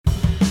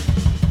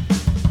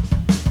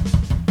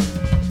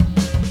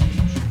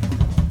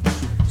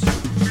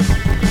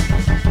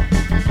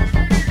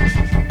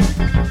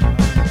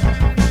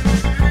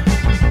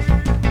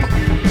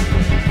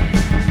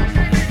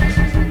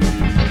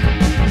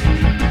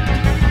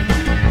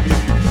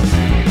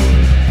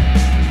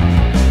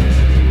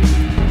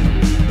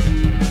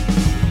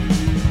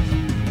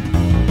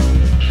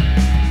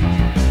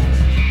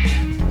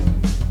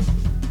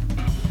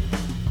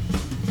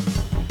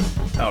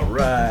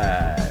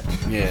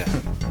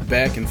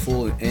back and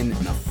full in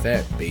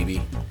effect,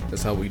 baby.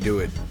 That's how we do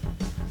it.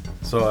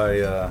 So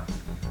I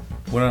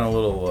went on a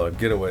little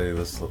getaway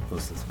this a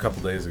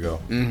couple days ago.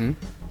 Mm-hmm.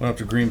 Went up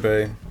to Green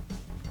Bay.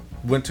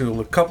 Went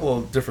to a couple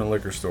of different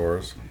liquor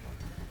stores.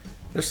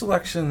 Their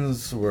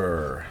selections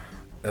were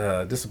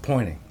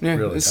disappointing. Yeah,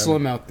 really. it's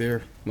slim out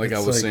there, like I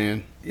was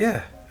saying.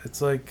 Yeah,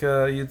 it's like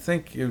you'd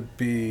think it would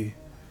be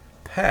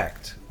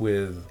packed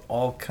with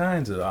all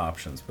kinds of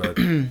options, but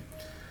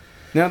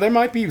now there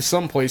might be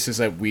some places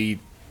that we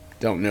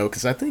don't know,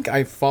 because I think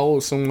I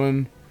follow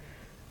someone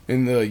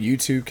in the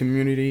YouTube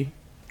community.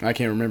 I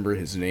can't remember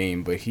his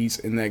name, but he's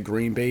in that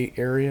Green Bay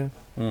area.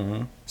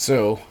 Mm-hmm.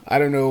 So I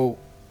don't know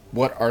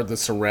what are the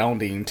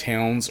surrounding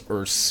towns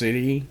or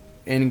city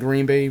in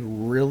Green Bay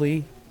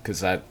really,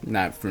 because I'm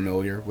not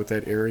familiar with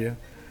that area.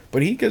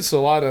 But he gets a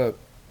lot of,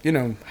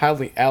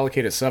 highly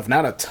allocated stuff.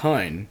 Not a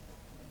ton,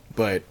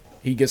 but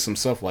he gets some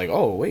stuff like,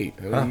 oh, wait,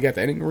 you got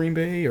that in Green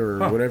Bay or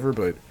whatever.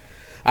 But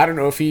I don't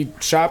know if he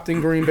shopped in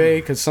Green Bay,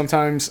 because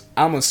sometimes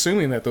I'm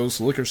assuming that those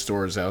liquor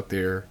stores out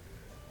there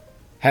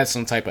has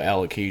some type of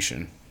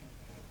allocation.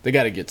 They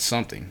got to get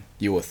something,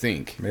 you would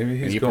think. Maybe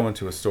he's going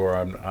to a store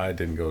I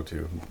didn't go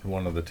to,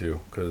 one of the two,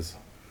 because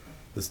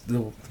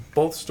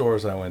both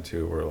stores I went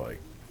to were like,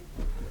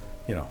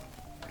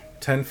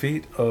 10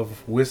 feet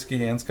of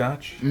whiskey and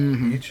scotch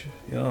each.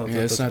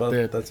 That's about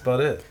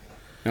it.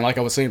 And like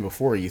I was saying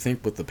before, you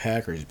think with the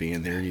Packers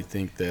being there, you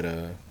think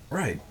that...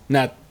 Right.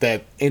 Not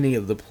that any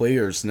of the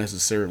players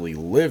necessarily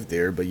live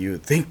there, but you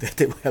would think that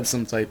they would have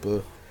some type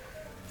of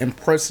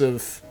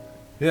impressive,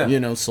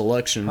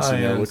 selections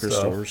in their liquor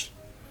stores.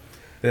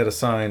 They had a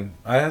sign.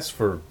 I asked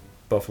for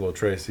Buffalo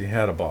Trace. He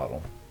had a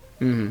bottle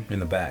in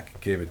the back. He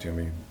gave it to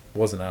me.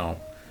 Wasn't out.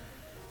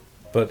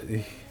 But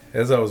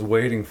as I was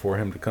waiting for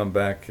him to come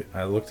back,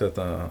 I looked at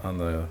on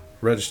the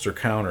register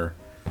counter.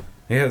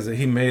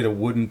 He made a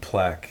wooden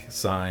plaque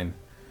sign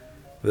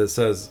that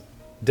says,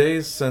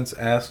 "Days since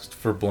asked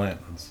for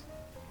Blanton's."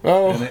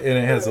 Oh. And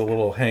it has a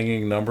little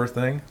hanging number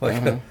thing,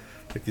 like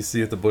you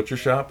see at the butcher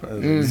shop.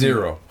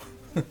 0.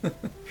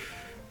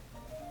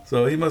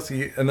 So he must.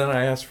 And then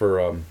I asked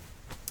for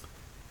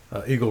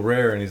Eagle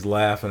Rare, and he's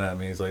laughing at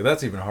me. He's like,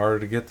 "That's even harder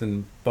to get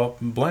than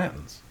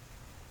Blanton's."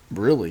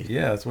 Really?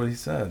 Yeah, that's what he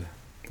said.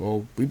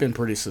 Well, we've been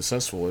pretty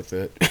successful with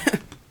it.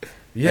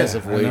 Yeah, as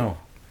of late. I know.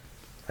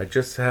 I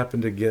just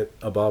happened to get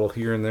a bottle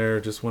here and there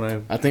just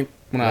when I think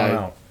when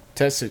I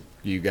tested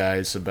you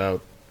guys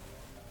about,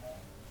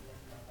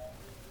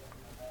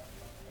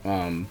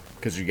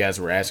 because you guys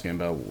were asking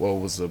about what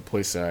was the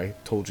place that I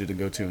told you to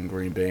go to in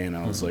Green Bay, and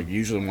I was like,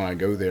 usually when I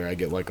go there, I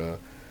get like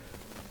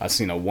I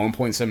seen a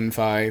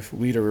 1.75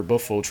 liter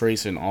Buffalo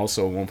Trace and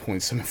also a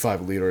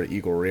 1.75 liter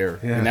Eagle Rare,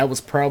 and that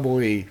was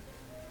probably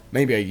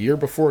maybe a year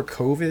before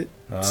COVID.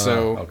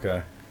 So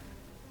okay,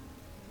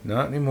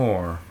 not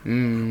anymore.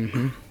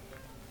 Mm-hmm.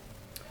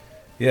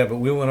 Yeah, but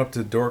we went up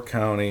to Door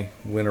County,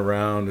 went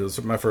around. It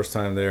was my first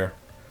time there.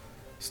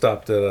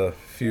 Stopped at a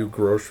few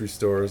grocery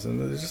stores,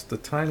 and there's just the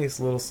tiniest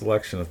little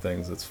selection of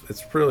things.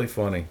 It's really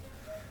funny.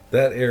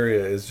 That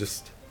area is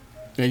just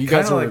you kind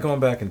guys of like going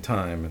back in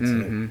time. It's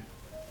like,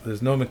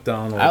 there's no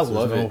McDonald's.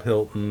 There's no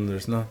Hilton.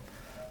 There's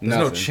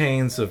no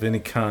chains of any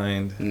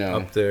kind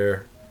up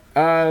there.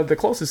 The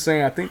closest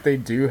thing, I think they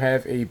do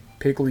have a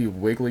Piggly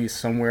Wiggly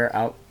somewhere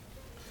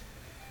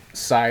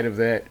outside of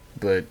that,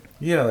 but...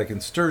 Yeah, like in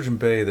Sturgeon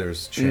Bay,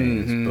 there's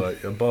chains,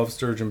 but above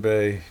Sturgeon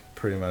Bay,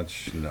 pretty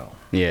much no.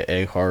 Yeah,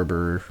 Egg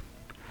Harbor.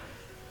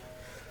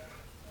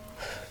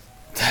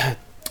 It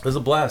was a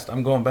blast.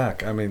 I'm going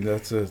back. I mean,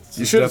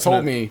 you should have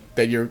told me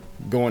that you're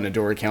going to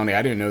Door County.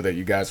 I didn't know that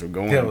you guys were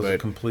going. Yeah, it was a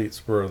complete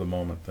spur of the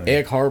moment thing.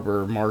 Egg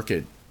Harbor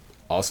Market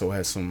also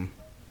has some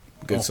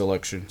good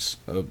selections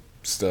of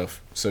stuff,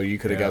 so you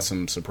could have got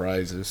some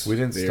surprises. We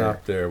didn't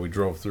stop there. We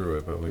drove through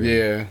it, but we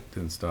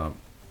didn't stop.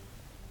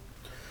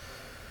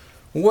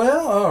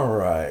 Well, all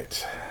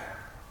right.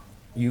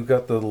 You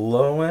got the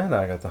low end.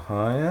 I got the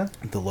high end.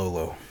 The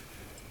low.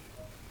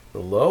 The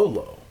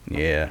low.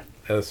 Yeah.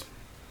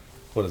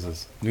 What is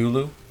this?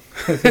 Nulu?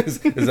 is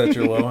that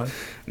your low end?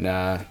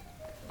 Nah.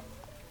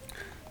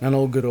 Not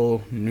old good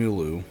old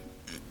Nulu.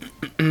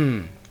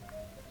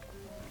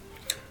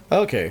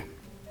 Okay.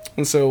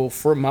 And so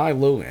for my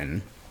low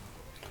end,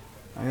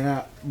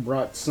 I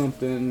brought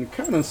something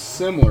kind of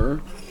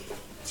similar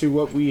to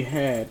what we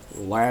had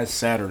last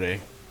Saturday.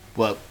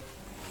 Well,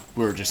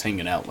 we were just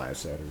hanging out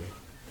last Saturday.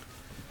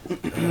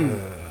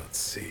 Let's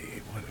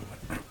see. What?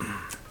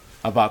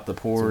 I bought the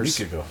pours. It's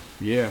a week ago.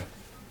 Yeah.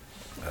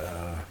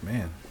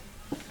 Man.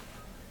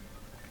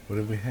 What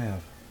did we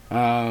have?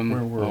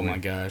 Where were we? Oh my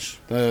gosh.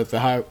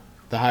 The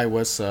High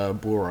West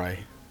Bull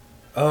Rye.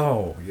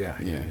 Oh,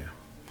 yeah.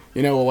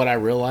 You know what I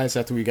realized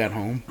after we got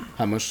home?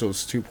 How much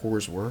those 2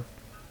 pours were?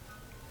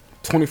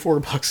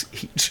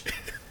 $24 each.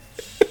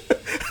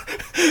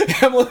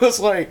 Emily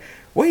was like,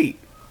 wait,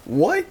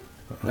 what?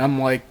 And I'm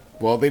like,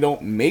 well, they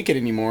don't make it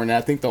anymore, and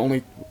I think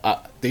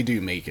they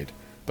do make it.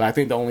 But I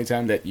think the only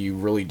time that you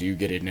really do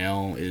get it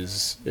now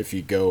is if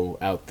you go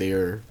out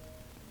there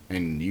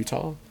in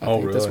Utah. I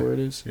think really? That's where it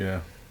is.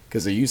 Yeah.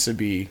 Because it used to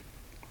be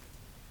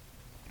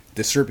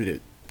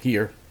distributed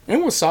here.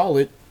 It was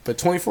solid, but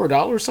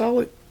 $24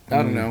 solid? I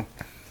don't know.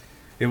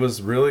 It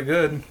was really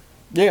good.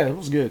 Yeah, it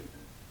was good.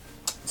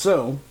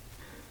 So,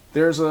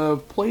 there's a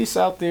place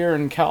out there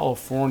in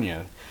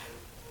California.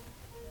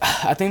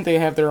 I think they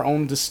have their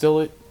own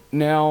distillate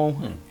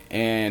now,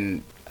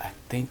 and I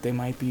think they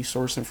might be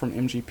sourcing from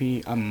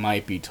MGP. I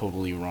might be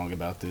totally wrong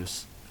about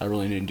this. I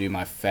really didn't do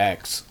my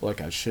facts like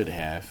I should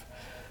have.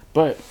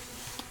 But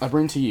I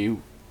bring to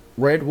you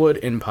Redwood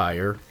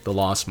Empire, the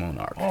Lost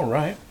Monarch. All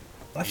right.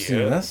 I've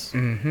seen this.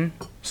 Mm-hmm.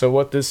 So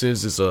what this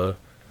is a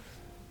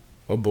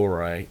bull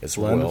rye as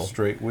Blend well. of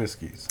straight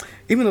whiskeys.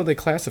 Even though they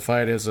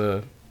classify it as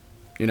a,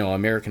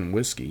 American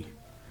whiskey.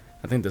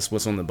 I think this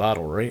was on the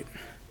bottle, right?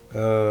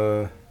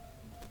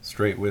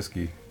 Straight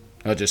whiskey.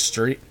 Oh, just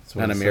straight? That's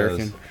what Not it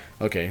American? says.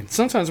 Okay.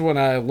 Sometimes when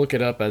I look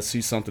it up, I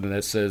see something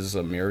that says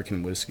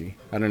American whiskey.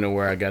 I don't know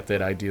where I got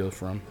that idea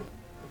from.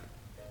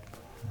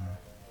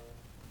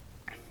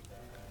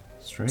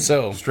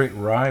 Straight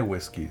rye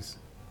whiskeys.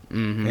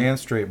 Mm-hmm. And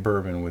straight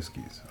bourbon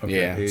whiskeys. Okay,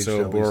 Yeah, aged so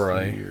at least bull 3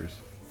 rye. years.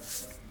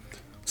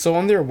 So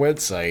on their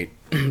website,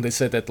 they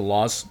said that the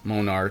Lost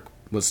Monarch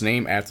was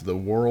named after the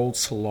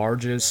world's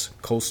largest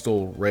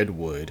coastal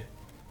redwood.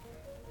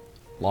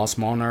 Lost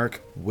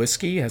Monarch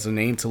whiskey has a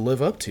name to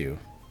live up to.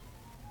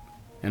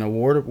 An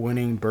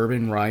award-winning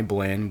bourbon rye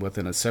blend with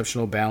an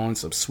exceptional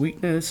balance of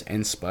sweetness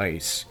and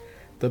spice.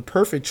 The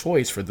perfect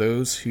choice for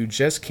those who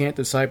just can't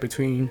decide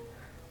between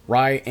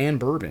rye and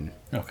bourbon.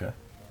 Okay.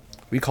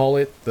 We call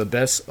it the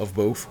best of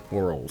both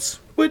worlds,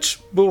 which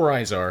bull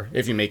ryes are,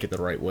 if you make it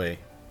the right way.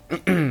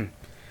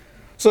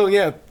 So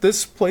yeah,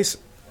 this place,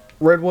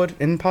 Redwood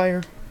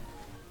Empire,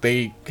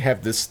 they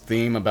have this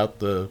theme about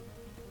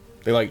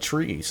they like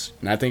trees.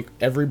 And I think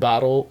every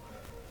bottle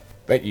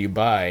that you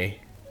buy,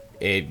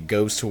 it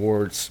goes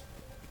towards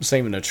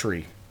saving a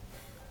tree.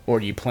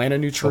 Or you plant a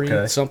new tree,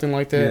 Okay. something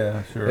like that.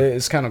 Yeah, sure.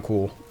 It's kind of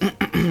cool.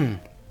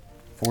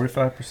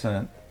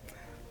 45%.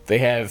 They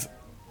have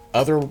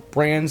other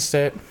brands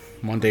that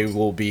one day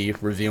we'll be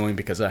reviewing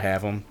because I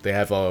have them. They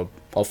have a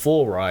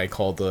full rye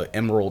called the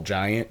Emerald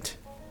Giant,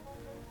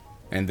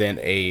 and then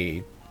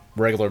a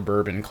regular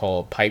bourbon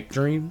called Pipe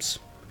Dreams.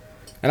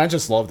 And I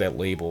just love that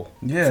label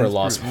for it's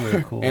Lost.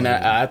 really cool. And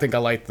I think I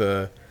like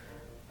the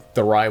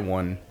rye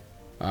one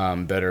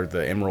better,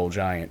 the Emerald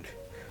Giant.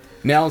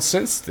 Now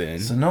since then,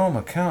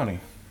 Sonoma County.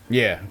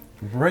 yeah,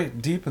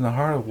 Right deep in the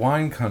heart of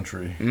wine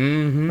country.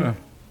 mm-hmm, Huh.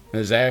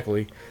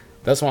 exactly.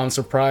 That's why I'm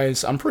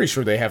surprised. I'm pretty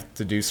sure they have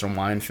to do some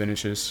wine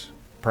finishes.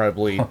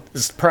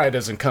 This probably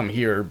doesn't come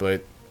here,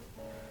 but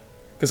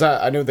because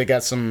I know they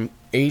got some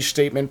age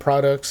statement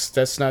products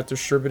that's not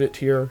distributed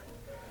here.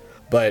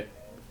 But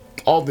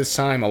all this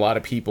time, a lot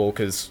of people,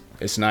 because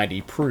it's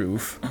 90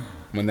 proof,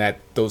 when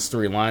those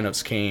 3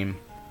 lineups came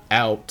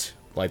out,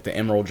 like the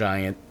Emerald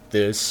Giant,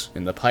 this,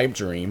 and the Pipe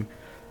Dream,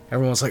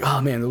 everyone's like,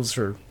 oh man, those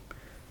are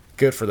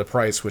good for the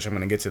price, which I'm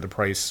going to get to the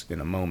price in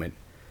a moment.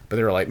 But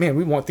they were like, man,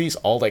 we want these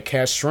all at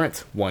cash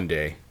strength one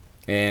day.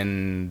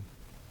 And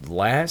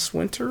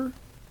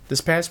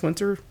this past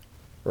winter,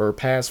 or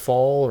past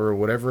fall, or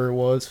whatever it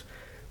was,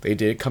 they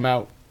did come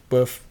out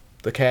with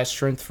the cash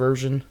strength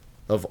version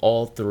of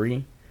all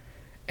 3.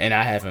 And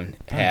I haven't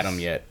had them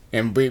yet.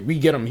 And we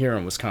get them here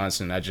in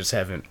Wisconsin. I just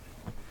haven't.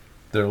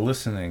 They're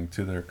listening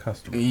to their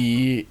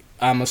customers.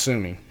 I'm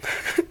assuming.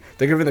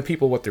 They're giving the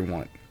people what they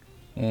want.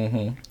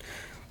 Mm-hmm.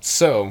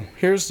 So,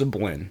 here's the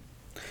blend.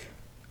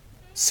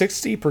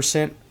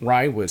 60%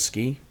 rye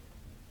whiskey,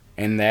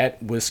 and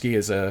that whiskey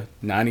is a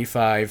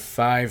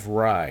 95.5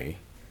 rye.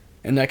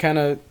 And that kind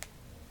of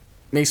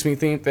makes me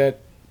think that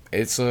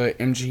it's a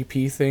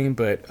MGP thing,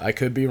 but I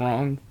could be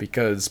wrong,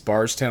 because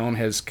Bardstown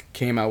has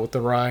came out with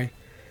the rye,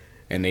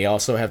 and they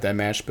also have that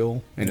mash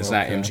bill, and it's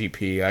not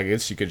MGP. I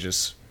guess you could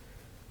just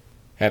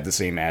have the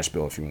same mash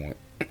bill if you want.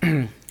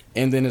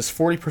 And then it's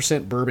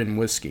 40% bourbon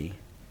whiskey.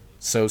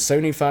 So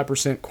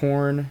 75%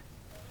 corn,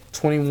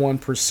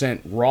 21%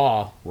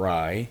 raw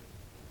rye.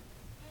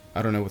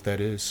 I don't know what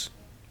that is.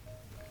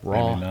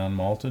 Raw. Maybe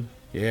non-malted?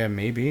 Yeah,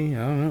 maybe. I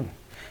don't know.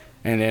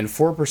 And then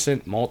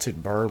 4%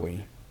 malted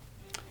barley.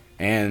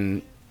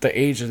 And the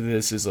age of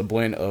this is a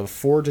blend of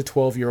 4 to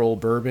 12-year-old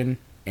bourbon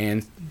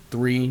and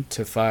 3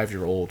 to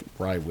 5-year-old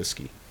rye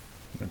whiskey.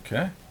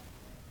 Okay.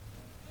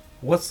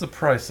 What's the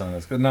price on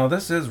this? 'Cause now,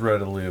 this is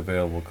readily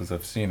available because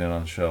I've seen it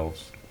on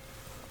shelves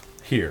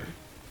here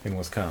in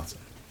Wisconsin.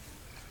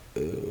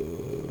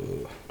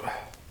 Is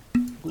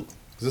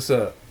this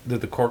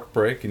did the cork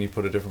break and you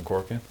put a different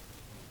cork in?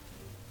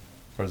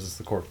 Or is this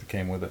the cork that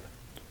came with it?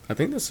 I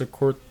think that's the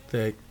quart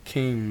that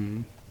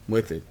came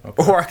with it.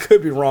 Okay. Or I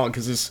could be wrong,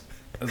 because it's...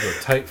 That's a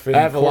tight fitting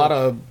I have a lot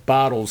of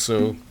bottles,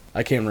 so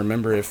I can't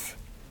remember if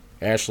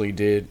Ashley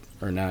did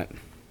or not.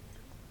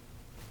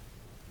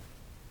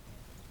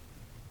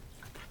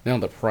 Now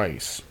the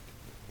price.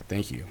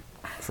 Thank you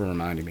for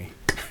reminding me.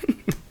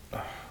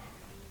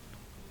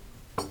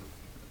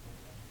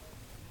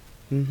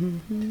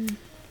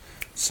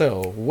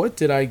 So, what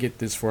did I get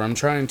this for? I'm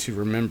trying to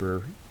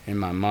remember in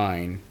my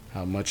mind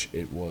how much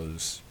it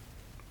was.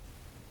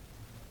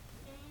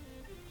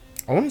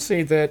 I want to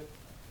say that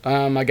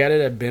I got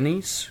it at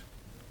Benny's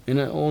in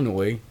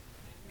Illinois,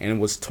 and it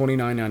was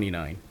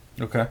 $29.99.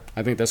 Okay.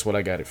 I think that's what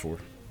I got it for.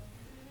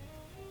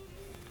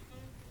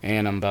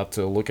 And I'm about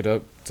to look it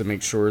up to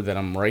make sure that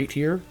I'm right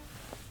here.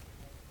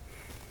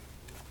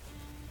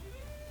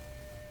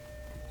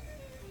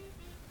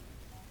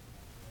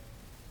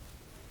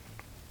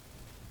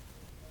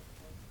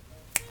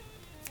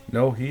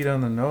 No heat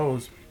on the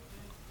nose.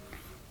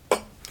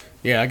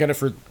 Yeah, I got it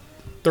for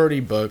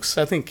 $30.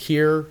 I think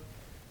here,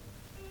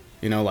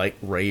 like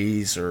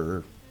Ray's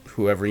or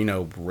whoever,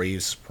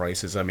 raise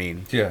prices. I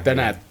mean, they're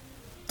not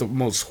the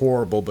most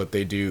horrible, but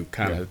they do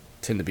kind of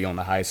tend to be on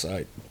the high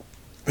side.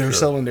 They're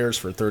selling theirs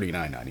for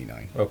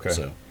 $39.99. Okay.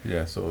 So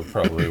it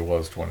probably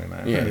was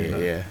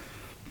 $29.99.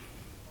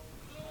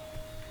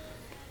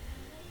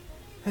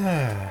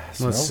 Yeah.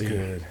 Smells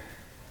good.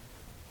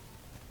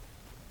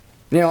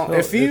 Now, So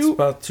it's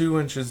about 2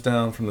 inches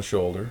down from the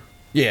shoulder.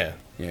 Yeah,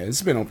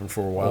 it's been open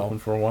for a while. Open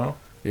for a while.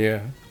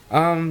 Yeah.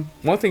 One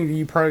thing that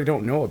you probably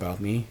don't know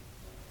about me,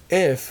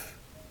 if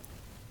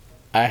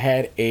I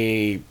had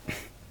a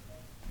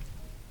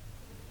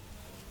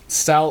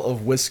style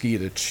of whiskey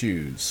to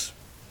choose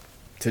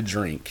to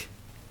drink,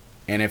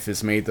 and if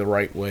it's made the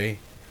right way,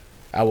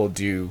 I will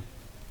do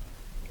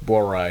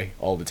Borai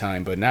all the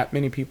time, but not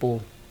many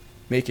people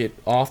make it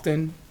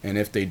often, and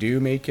if they do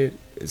make it,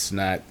 it's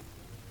not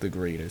the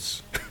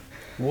greatest.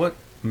 What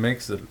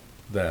makes it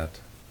that?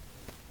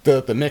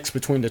 The mix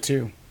between the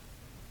two.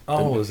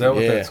 Oh, is that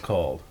what that's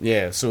called?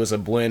 Yeah, so it's a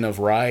blend of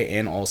rye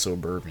and also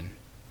bourbon.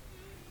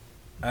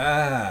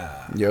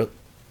 Ah. Yep.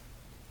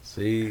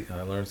 See,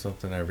 I learn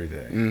something every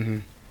day. Mm-hmm.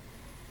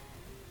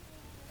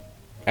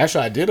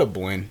 Actually, I did a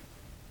blend.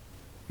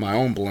 My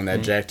own blend,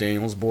 that Jack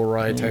Daniels Bull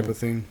Rye type of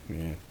thing.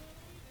 Yeah.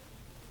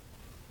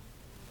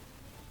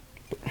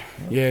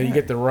 Yeah, you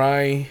get the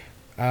rye.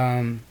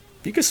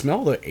 You can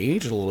smell the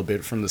age a little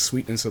bit from the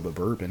sweetness of the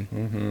bourbon.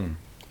 Mm-hmm.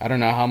 I don't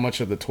know how much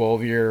of the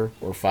 12-year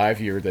or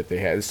 5-year that they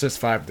had. It's just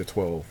 5 to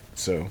 12,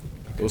 so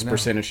those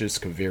percentages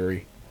could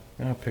vary.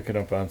 I'm picking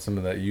up on some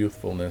of that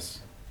youthfulness.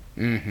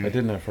 Mm-hmm. I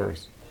didn't at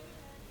first.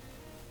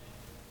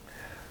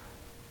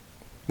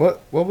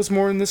 What was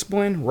more in this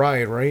blend?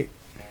 Rye, right?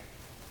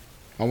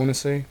 I want to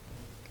say.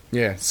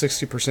 Yeah,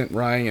 60%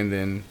 rye and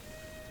then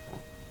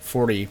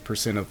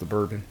 40% of the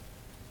bourbon.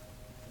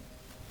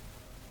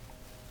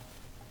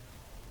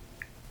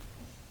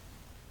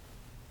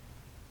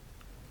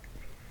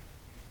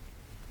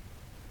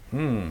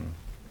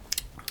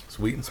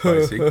 Sweet and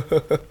spicy.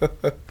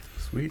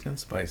 Sweet and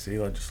spicy,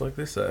 just like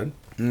they said.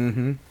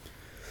 Mm-hmm.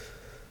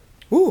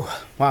 Ooh,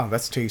 wow,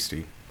 that's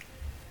tasty.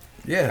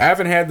 Yeah. I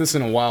haven't had this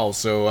in a while,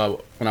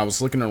 so when I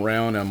was looking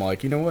around, I'm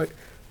like, you know what?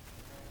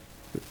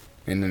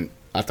 And then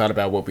I thought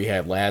about what we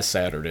had last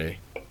Saturday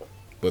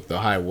with the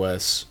High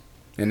West.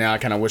 And now I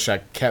kind of wish I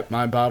kept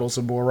my bottles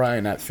of Bull Rye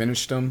and not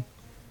finished them.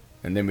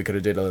 And then we could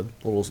have did a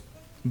little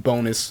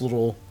bonus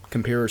little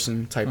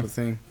comparison type of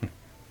thing.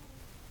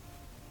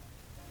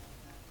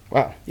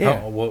 Wow.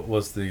 Yeah. What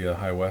was the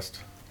High West?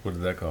 What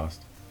did that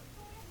cost?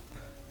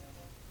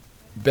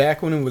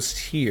 Back when it was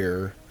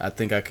here, I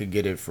think I could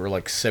get it for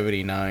like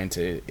 $79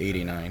 to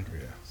 $89.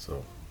 Yeah,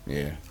 so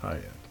Yeah. high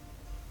end.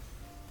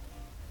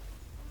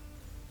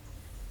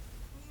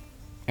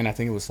 And I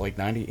think it was like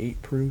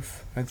 98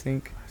 proof, I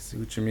think. I see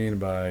what you mean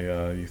by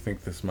you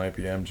think this might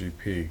be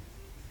MGP.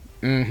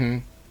 Mm-hmm.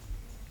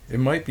 It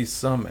might be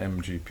some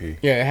MGP.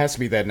 Yeah, it has to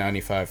be that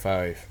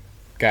 95.5.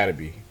 Gotta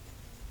be.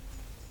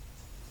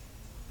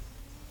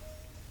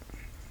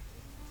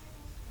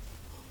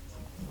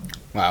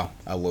 Wow,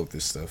 I love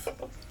this stuff.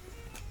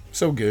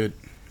 So good.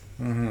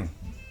 Mm-hmm.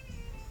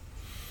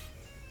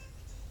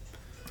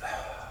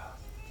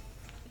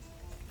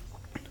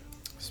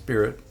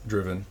 Spirit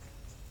driven.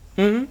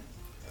 Mm-hmm.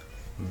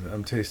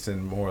 I'm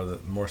tasting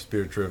more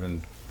spirit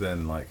driven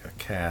than like a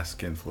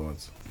cask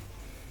influence.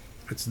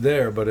 It's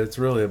there, but it's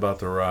really about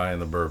the rye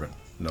and the bourbon.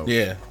 No.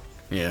 Yeah.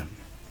 Yeah.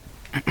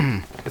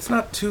 It's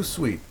not too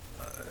sweet.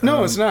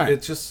 No, it's not.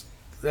 It's just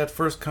that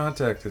first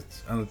contact.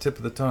 It's on the tip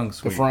of the tongue,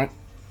 sweet. The front.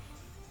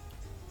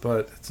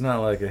 But it's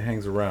not like it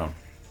hangs around.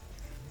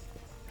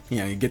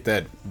 Yeah, you get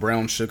that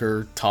brown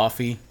sugar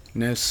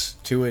toffee-ness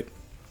to it.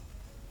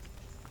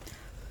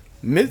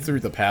 Mid through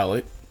the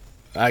palate,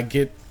 I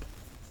get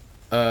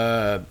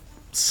a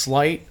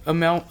slight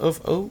amount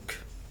of oak.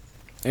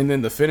 And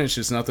then the finish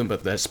is nothing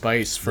but that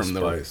spice from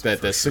that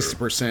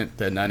 60%,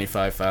 that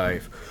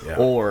 95.5, Yeah.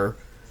 or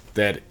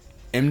that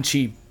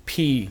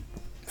MGP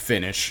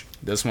finish.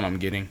 That's what I'm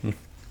getting.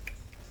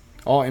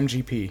 All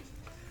MGP.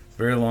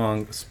 Very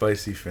long,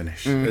 spicy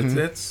finish. Mm-hmm.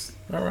 It's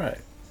all right.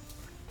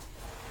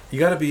 You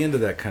got to be into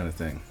that kind of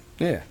thing.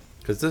 Yeah.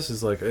 Because this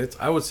is like,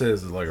 I would say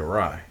this is like a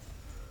rye.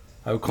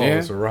 I would call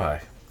this a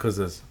rye. Because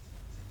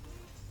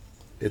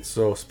it's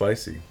so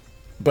spicy.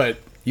 But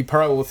you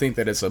probably will think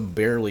that it's a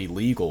barely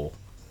legal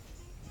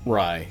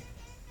rye.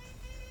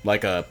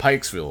 Like a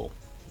Pikesville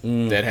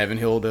that Heaven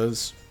Hill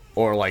does.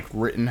 Or like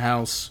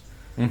Rittenhouse.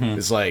 Mm-hmm.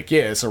 It's like,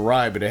 yeah, it's a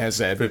rye, but it has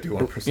that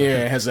 51%.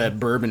 Yeah, it has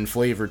that bourbon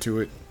flavor to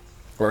it.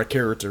 Or a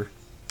character.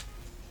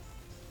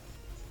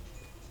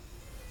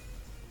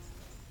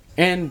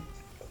 And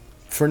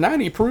for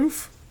 90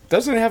 proof,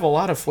 doesn't it have a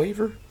lot of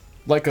flavor?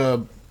 Like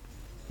a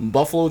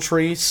Buffalo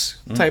Trace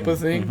type of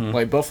thing.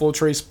 Like Buffalo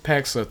Trace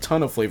packs a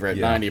ton of flavor at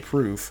 90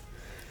 proof.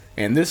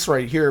 And this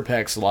right here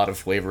packs a lot of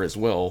flavor as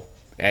well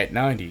at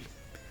 90.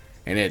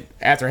 And it,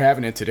 after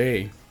having it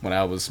today, when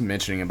I was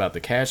mentioning about the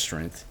cask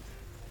strength,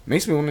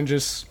 makes me want to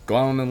just go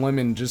out on a limb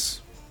and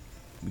just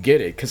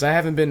get it. Because I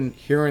haven't been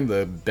hearing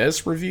the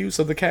best reviews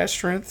of the cask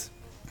strength.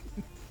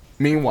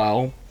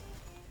 Meanwhile,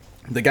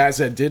 the guys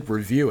that did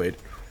review it,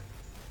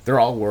 they're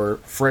all were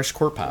fresh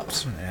quart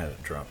pops. I'm gonna add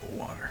a drop of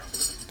water.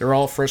 They're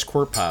all fresh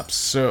quart pops.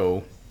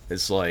 So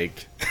it's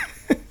like,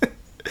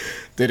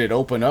 did it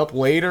open up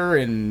later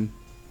and,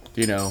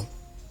 you know,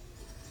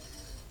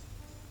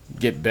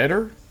 get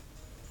better?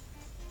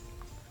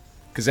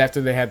 Because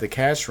after they had the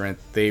cask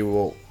strength, they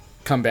will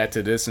come back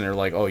to this and they're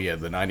like, oh yeah,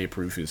 the 90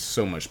 proof is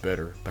so much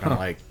better. But I'm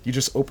like, you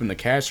just opened the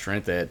cask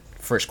strength at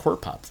fresh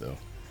quart pop though.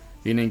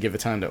 You didn't give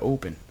it time to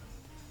open.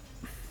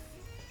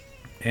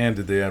 And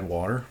did they add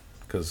water?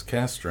 Because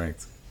cask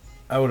strength,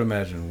 I would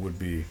imagine, would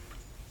be...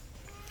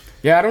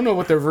 Yeah, I don't know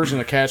what their version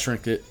of cask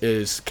strength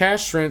is.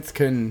 Cask strength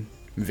can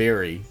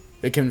vary.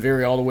 It can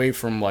vary all the way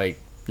from, like,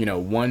 you know,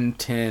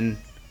 110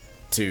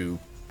 to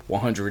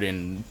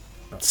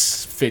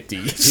 150.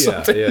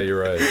 Yeah,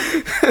 you're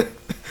right.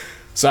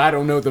 So I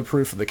don't know the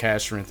proof of the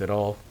cask strength at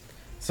all.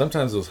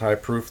 Sometimes those high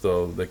proof,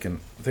 though, they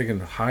can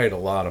hide a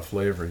lot of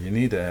flavor. You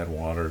need to add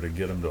water to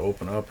get them to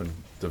open up and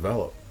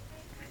develop.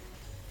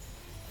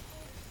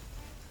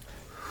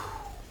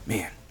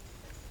 Man,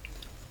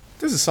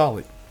 this is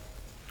solid.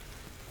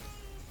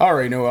 I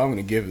already know what I'm going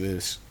to give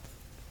this.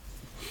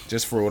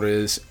 Just for what it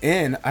is.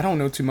 And I don't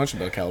know too much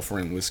about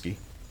California whiskey.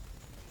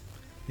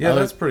 Yeah,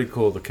 that's pretty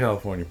cool, the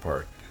California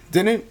part.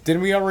 Didn't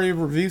we already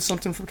review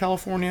something from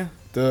California?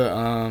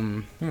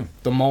 The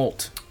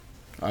malt.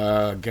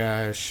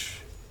 Gosh.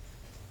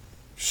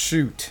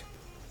 Shoot.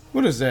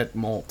 What is that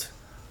malt?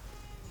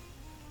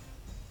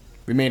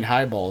 We made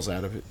highballs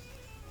out of it.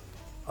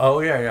 Oh,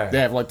 yeah. They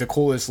have like the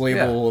coolest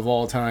label of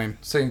all time.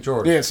 St.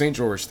 George. Yeah, St.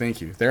 George, thank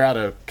you. They're out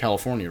of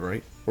California,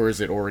 right? Or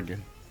is it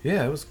Oregon?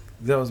 Yeah,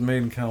 that was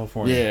made in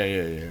California.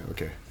 Yeah,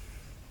 okay.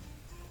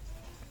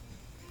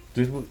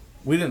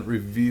 We didn't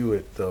review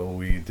it, though.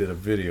 We did a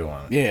video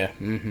on it. Yeah,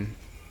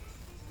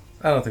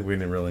 I don't think we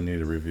really need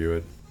to review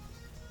it.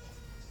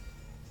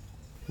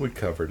 We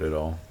covered it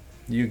all.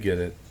 You get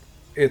it.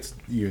 It's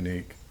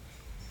unique.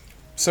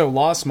 So,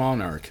 Lost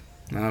Monarch.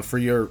 For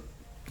you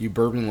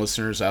bourbon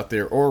listeners out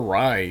there, or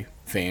rye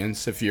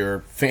fans, if you're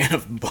a fan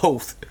of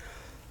both.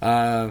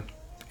 And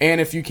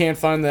if you can't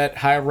find that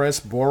high-res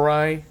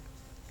Borai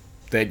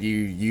that you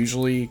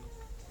usually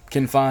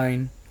can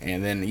find,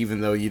 and then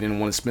even though you didn't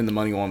want to spend the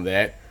money on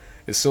that,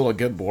 it's still a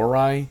good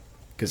Borai,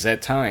 because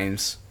at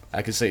times,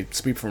 I could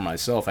speak for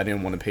myself, I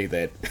didn't want to pay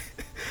that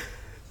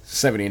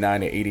 $79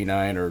 to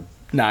 $89 or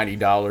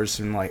 $90,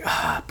 and like,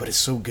 but it's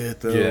so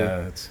good though.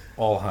 Yeah, it's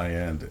all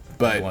high-end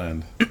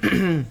blend.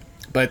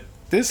 But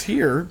this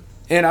here,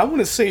 and I want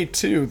to say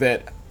too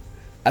that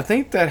I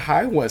think that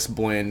High West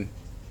blend,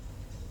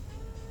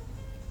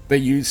 they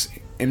use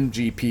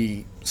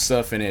MGP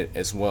stuff in it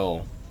as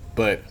well,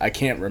 but I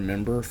can't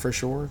remember for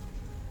sure.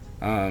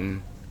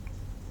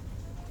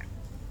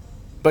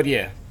 But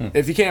yeah,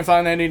 if you can't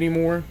find that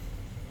anymore,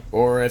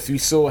 or if you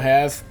still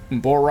have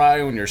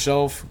Borai on your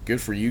shelf, good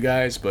for you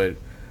guys. But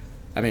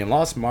I mean,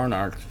 Lost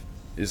Monarch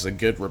is a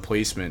good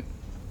replacement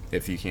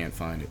if you can't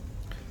find it.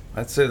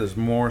 I'd say there's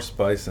more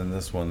spice in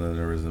this one than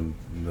there is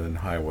in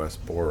High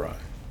West Borai.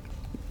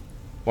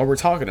 While we're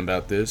talking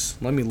about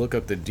this, let me look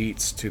up the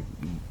deets to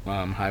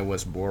High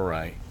West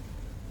Borai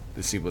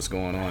to see what's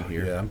going on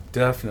here. Yeah, I'm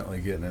definitely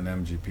getting an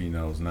MGP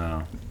nose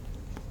now,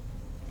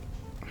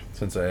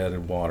 since I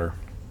added water.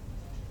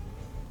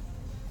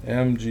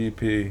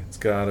 MGP, it's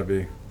gotta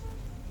be.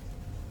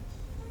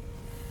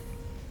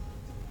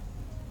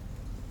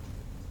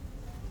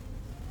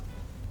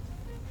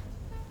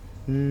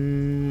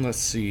 Let's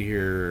see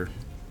here.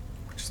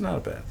 Which is not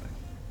a bad thing.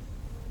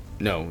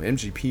 No,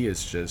 MGP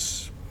is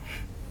just...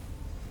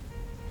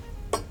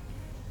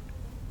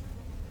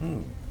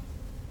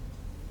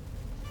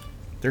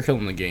 They're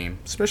killing the game,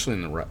 especially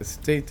in the rice.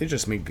 They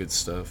just make good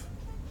stuff.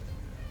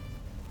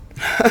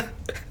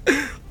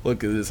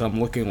 Look at this. I'm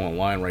looking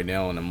online right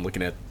now, and I'm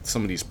looking at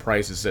some of these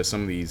prices that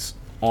some of these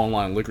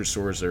online liquor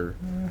stores are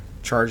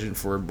charging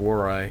for a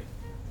Borai.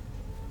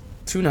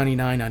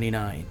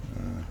 $299.99.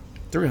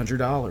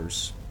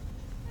 $300.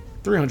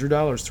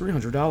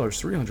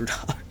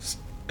 $300.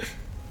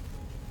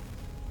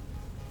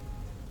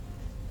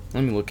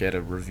 Let me look at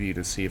a review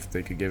to see if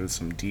they could give us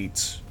some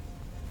deets.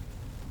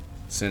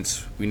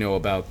 Since we know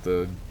about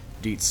the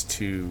deets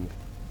to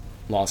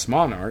Lost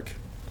Monarch,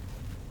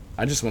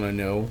 I just want to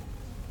know,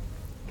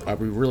 are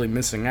we really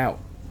missing out?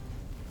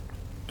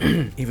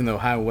 Even though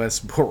High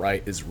West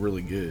Borai is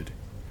really good.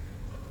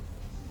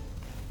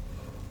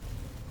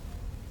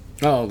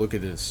 Oh, look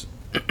at this.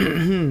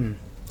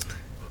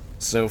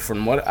 So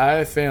from what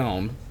I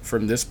found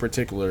from this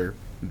particular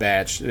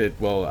batch,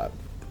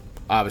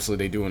 obviously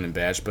they do it in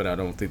batch, but I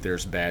don't think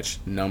there's batch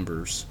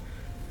numbers.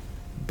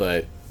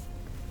 But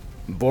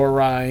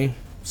Borai,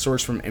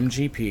 sourced from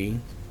MGP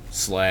 /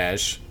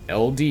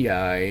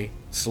 LDI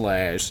 /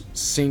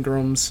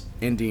 Singram's,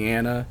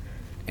 Indiana,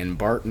 and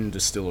Barton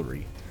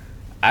Distillery.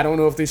 I don't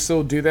know if they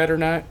still do that or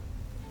not,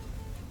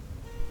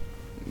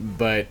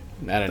 but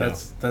I don't know.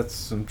 That's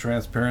some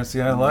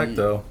transparency I like,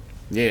 though.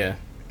 Yeah.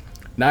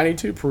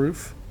 92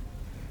 proof.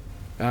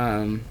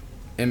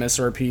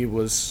 MSRP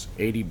was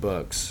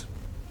 $80.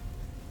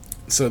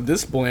 So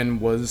this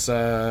blend was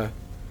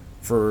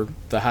for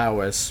the High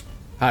West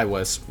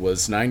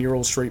was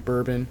 9-year-old straight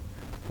bourbon,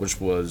 which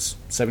was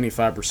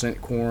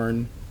 75%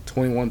 corn,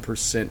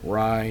 21%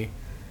 rye,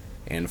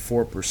 and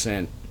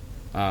 4%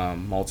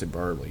 malted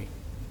barley.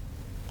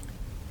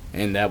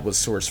 And that was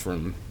sourced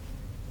from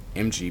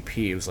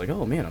MGP. It was like,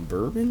 oh man, a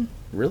bourbon?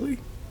 Really?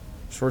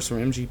 Sourced from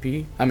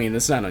MGP? I mean,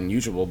 that's not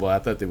unusual, but I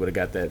thought they would have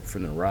got that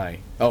from the rye.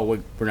 Oh,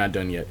 we're not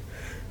done yet.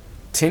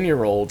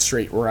 10-year-old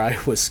straight rye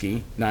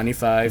whiskey,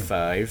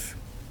 95.5.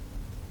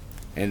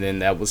 And then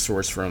that was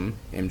sourced from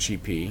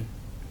MGP.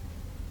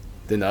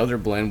 Then the other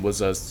blend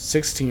was a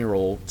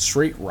 16-year-old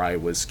straight rye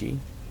whiskey,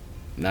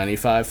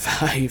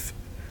 95.5,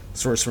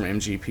 sourced from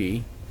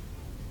MGP.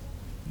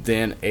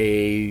 Then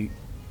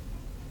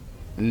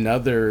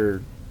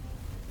another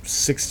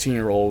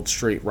 16-year-old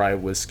straight rye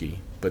whiskey.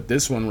 But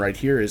this one right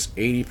here is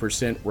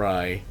 80%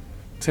 rye,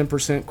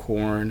 10%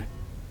 corn,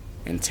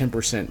 and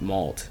 10%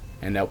 malt.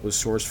 And that was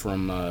sourced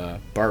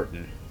from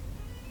Barton.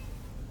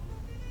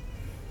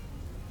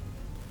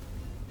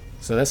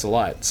 So that's a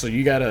lot. So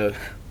you gotta...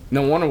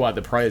 No wonder why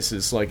the price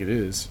is like it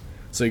is.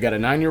 So you got a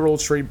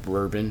 9-year-old straight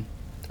bourbon.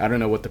 I don't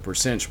know what the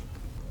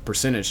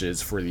percentage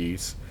is for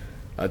these.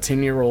 A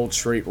 10-year-old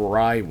straight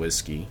rye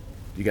whiskey.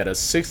 You got a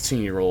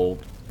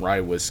 16-year-old rye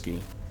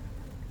whiskey.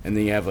 And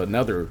then you have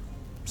another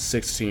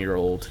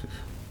 16-year-old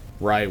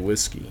rye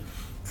whiskey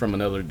from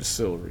another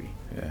distillery.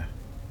 Yeah.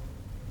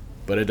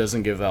 But it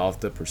doesn't give off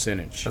the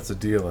percentage. That's a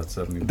deal at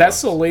 $70.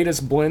 That's the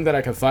latest blend that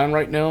I can find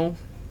right now.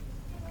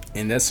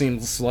 And that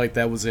seems like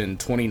that was in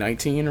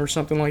 2019 or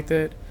something like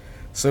that.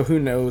 So who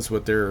knows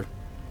what they're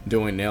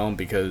doing now,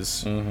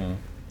 because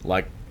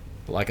like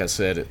I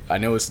said, I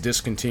know it's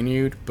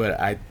discontinued, but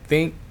I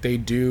think they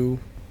do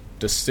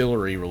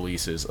distillery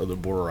releases of the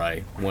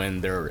Borai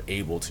when they're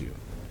able to.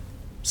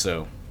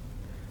 So,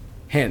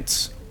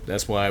 hence,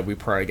 that's why we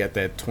probably got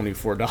that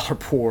 $24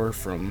 pour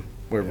from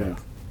when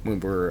we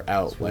were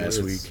out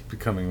last week. It's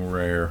becoming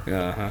rare.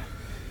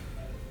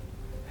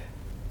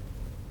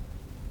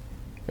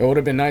 It would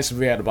have been nice if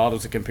we had a bottle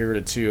to compare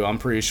it to. I'm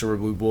pretty sure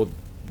we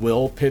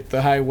will pit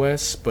the High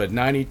West, but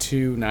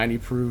 92, 90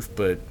 proof.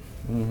 But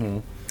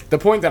the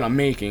point that I'm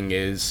making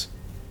is,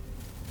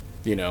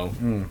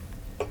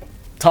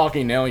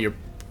 talking now, your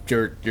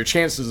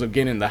chances of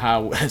getting the High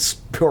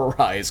West Pure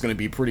Rye is going to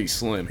be pretty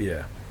slim.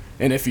 Yeah.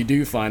 And if you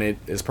do find it,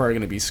 it's probably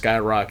going to be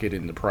skyrocketed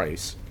in the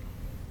price.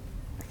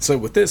 So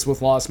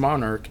with Lost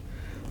Monarch,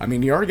 I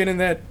mean, you are getting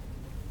that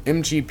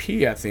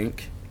MGP, I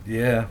think.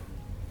 Yeah.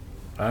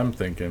 I'm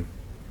thinking.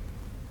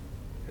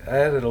 I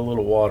added a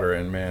little water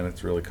in, man,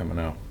 it's really coming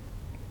out.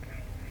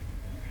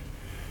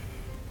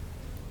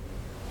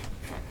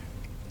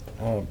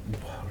 Oh,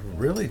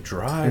 really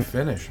dry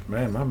finish.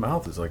 Man, my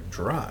mouth is like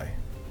dry.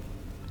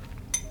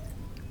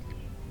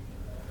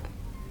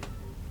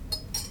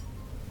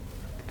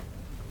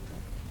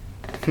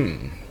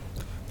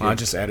 I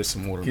just added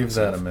some water. Give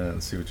myself. that a minute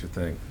and see what you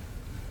think.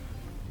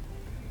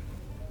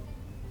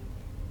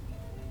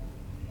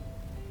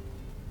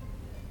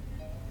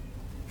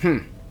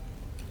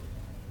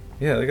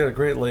 Yeah, they got a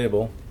great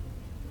label.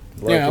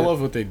 I love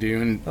what they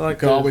do, and I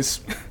like always.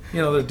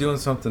 They're doing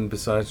something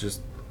besides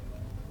just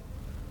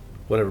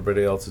what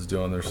everybody else is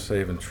doing. They're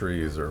saving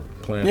trees or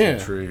planting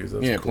trees.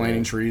 That's cool.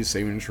 Planting trees,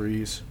 saving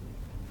trees.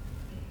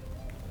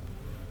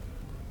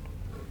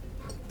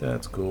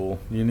 That's cool.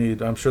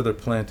 I'm sure they're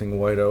planting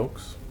white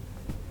oaks.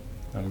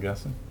 I'm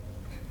guessing.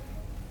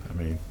 I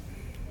mean,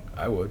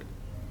 I would.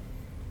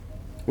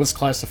 What's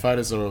classified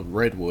as a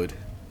redwood?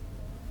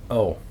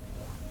 Oh,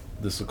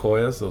 the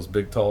sequoias, those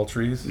big tall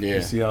trees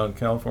you see out in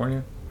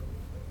California?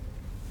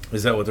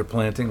 Is that what they're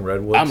planting,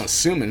 redwoods? I'm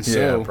assuming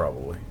so. Yeah,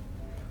 probably.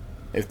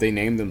 If they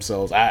name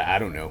themselves, I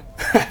don't know.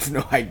 I have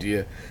no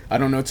idea. I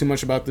don't know too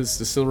much about this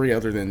distillery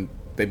other than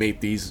they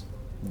make these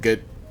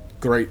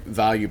great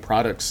value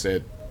products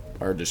that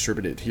are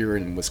distributed here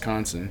in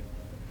Wisconsin.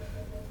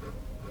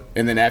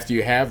 And then after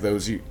you have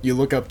those, you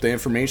look up the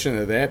information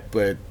of that,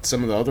 but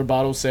some of the other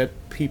bottles that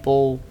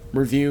people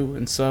review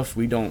and stuff,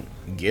 we don't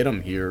get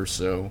them here,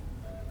 so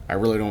I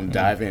really don't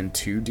dive in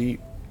too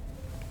deep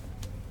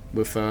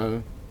with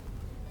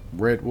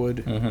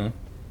Redwood.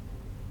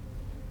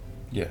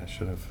 Yeah, I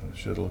should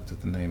have looked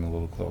at the name a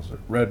little closer.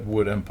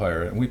 Redwood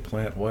Empire, and we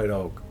plant white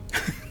oak.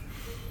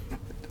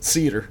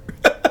 Cedar.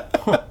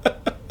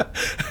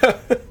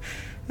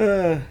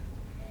 The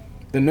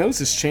nose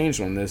has changed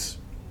on this.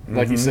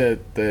 Like you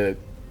said,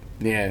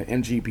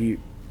 MGP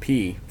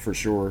for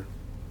sure.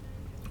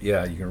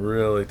 Yeah, you can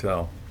really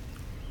tell.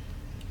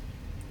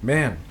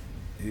 Man,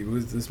 it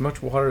was as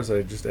much water as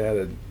I just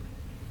added.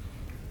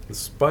 The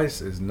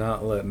spice is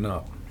not letting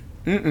up.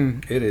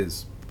 Mm-mm. It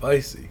is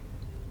spicy.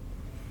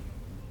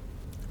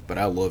 But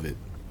I love it.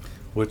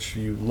 Which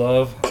you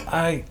love.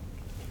 I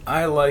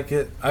like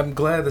it. I'm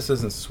glad this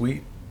isn't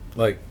sweet,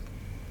 like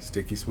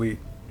sticky sweet.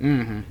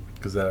 Mm-hmm.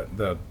 Because that'd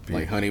be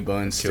like honey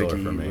bun, killer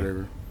sticky, for me.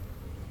 whatever.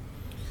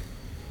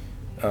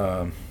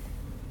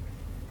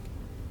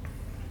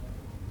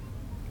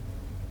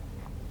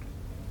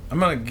 I'm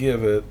gonna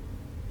give it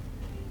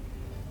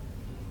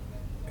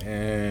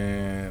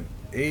an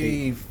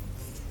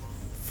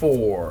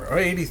 84 or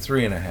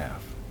 83 and a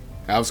half.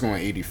 I was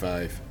going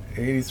 85.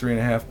 83 and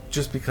a half,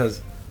 just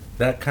because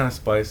that kind of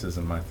spice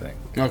isn't my thing.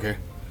 Okay.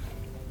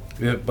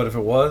 But if it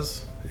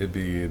was, it'd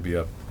be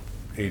up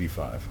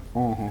 85.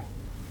 Uh-huh.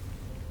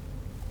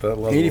 That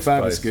level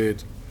 85 of is spice.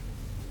 good.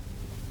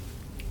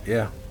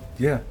 Yeah.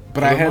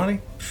 But For I the had money?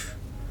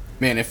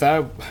 Man, if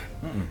I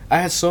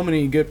had so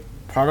many good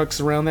products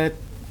around that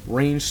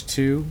range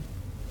too,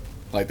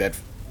 like that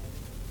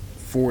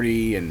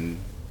 40 and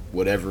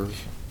whatever.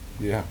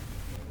 Yeah.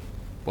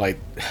 Like,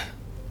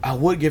 I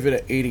would give it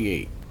an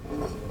 88,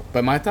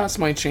 but my thoughts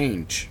might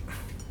change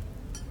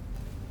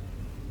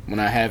when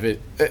I have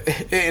it,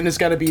 and it's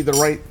got to be the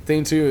right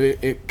thing too.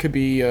 It could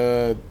be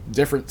a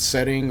different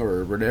setting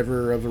or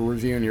whatever of a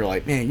review, and you're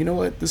like, man, you know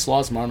what? This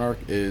Lost Monarch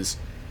is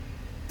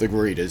the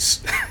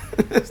greatest.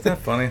 Isn't that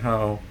funny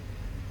how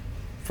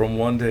from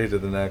one day to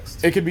the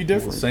next It could be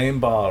different. same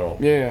bottle,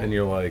 Yeah. and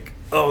you're like,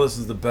 oh, this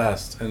is the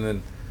best, and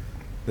then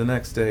the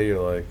next day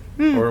you're like,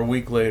 or a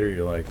week later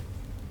you're like,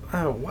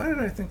 oh, why did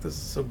I think this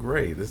is so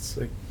great? It's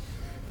like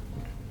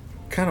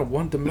kind of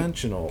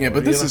one-dimensional. Yeah,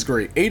 but this is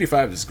great.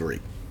 85 is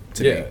great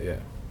to me. Yeah.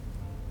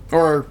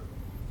 Or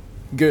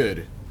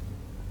good.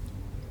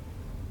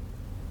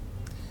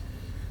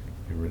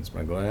 You rinse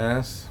my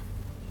glass.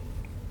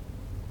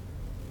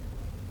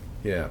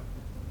 Yeah.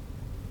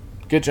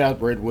 Good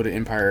job, Redwood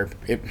Empire.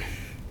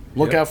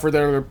 Look Yep. out for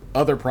their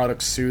other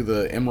products too,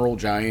 the Emerald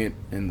Giant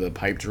and the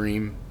Pipe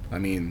Dream. I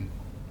mean,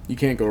 you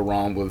can't go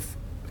wrong with,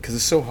 because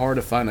it's so hard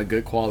to find a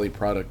good quality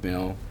product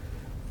now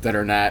that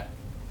are not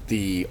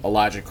the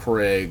Elijah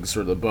Craig's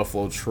or the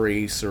Buffalo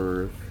Trace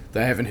or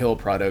the Heaven Hill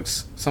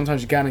products.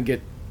 Sometimes you kind of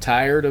get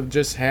tired of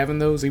just having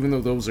those, even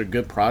though those are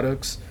good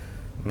products.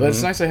 But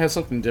it's nice to have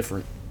something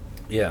different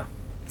Yeah.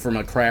 from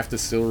a craft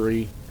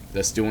distillery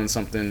that's doing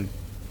something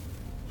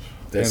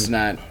that's And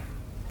not.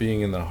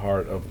 being in the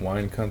heart of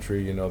wine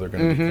country, you know they're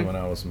going to be coming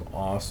out with some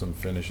awesome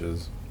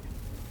finishes.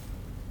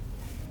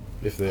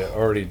 If they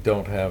already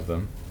don't have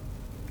them.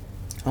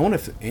 I wonder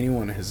if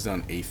anyone has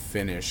done a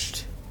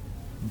finished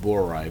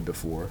Borai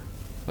before.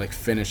 Like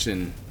finished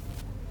in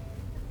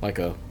like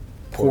a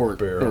port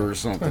barrel or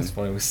something. That's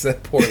funny. We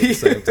said port at the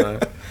same time.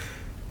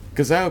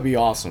 Because that would be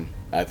awesome,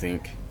 I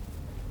think.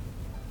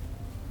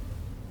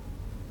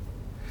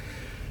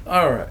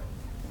 All right.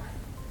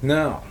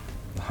 Now,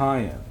 the high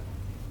end.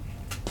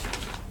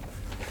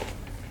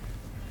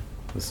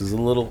 This is a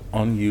little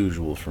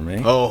unusual for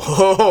me.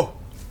 Oh,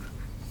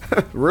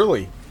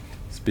 really?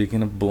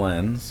 Speaking of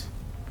blends,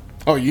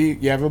 Oh, you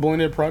have a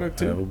blended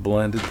product I have too? a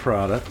blended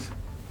product.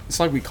 It's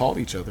like we called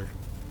each other.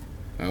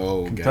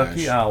 Oh,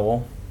 Kentucky gosh.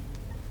 Owl,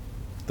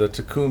 the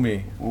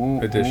Takumi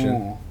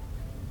edition.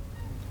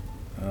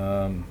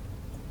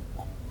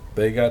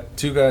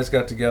 Two guys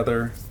got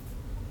together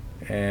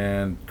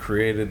and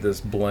created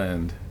this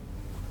blend,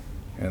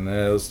 and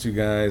those two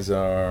guys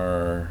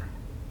are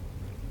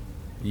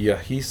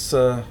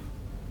Yahisa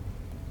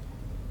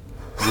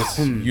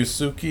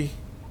Yusuke,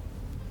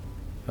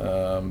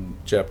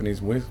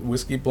 Japanese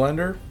whiskey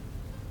blender,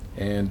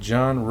 and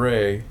John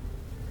Ray,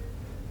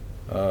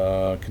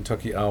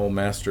 Kentucky Owl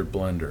Master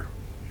Blender.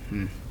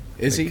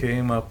 Is They he?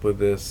 came up with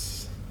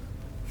this.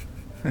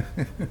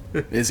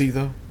 Is he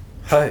though?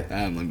 Hi.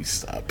 Let me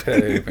stop.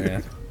 Hey,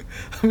 man.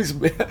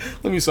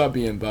 let me stop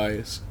being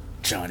biased.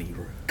 Johnny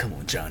Ray. Come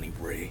on, Johnny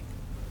Ray.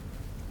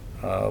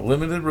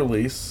 Limited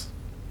release.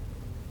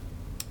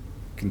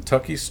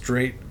 Kentucky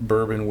Straight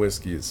Bourbon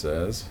Whiskey, it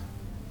says.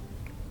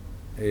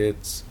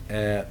 It's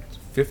at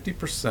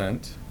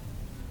 50%.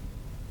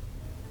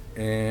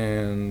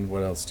 And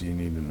what else do you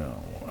need to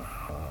know?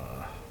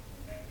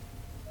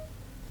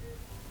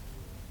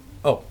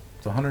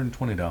 It's $120.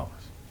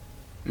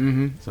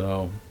 Mm-hmm.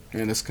 So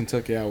And it's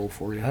Kentucky Owl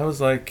for you. I was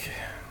like,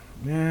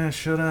 yeah,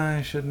 should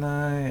I, shouldn't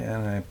I?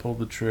 And I pulled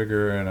the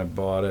trigger and I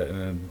bought it.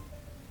 And then,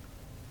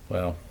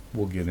 well,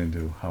 we'll get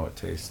into how it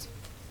tastes.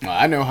 Well,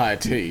 I know how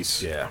it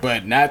tastes. Yeah.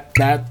 But not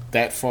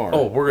that far.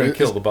 Oh, we're going to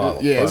kill the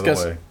bottle, Yeah, by the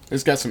way.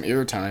 It's got some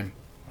air time.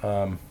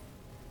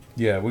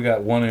 Yeah, we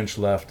got 1 inch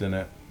left in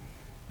it,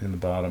 in the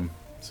bottom.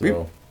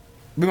 So,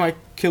 We might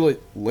kill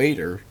it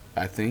later,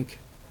 I think.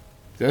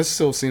 That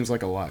still seems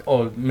like a lot.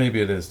 oh, maybe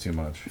it is too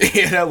much.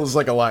 Yeah, that was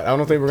like a lot. I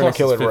don't think we're going to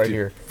kill it it's right 50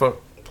 here.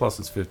 Plus,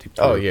 it's 50%.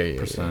 Oh,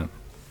 yeah.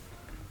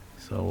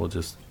 So we'll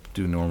just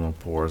do normal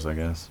pours, I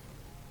guess.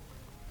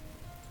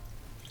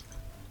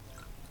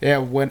 Yeah,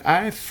 when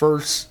I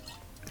first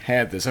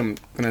had this, I'm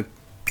going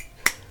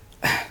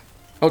to...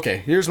 Okay,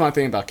 here's my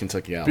thing about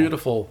Kentucky Owl.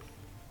 Beautiful.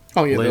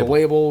 Oh, yeah, label. the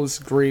label is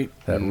great.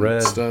 That and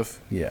red stuff.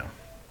 Yeah.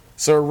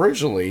 So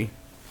originally,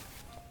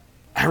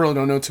 I really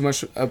don't know too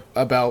much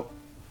about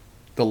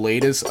the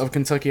latest of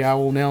Kentucky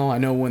Owl now. I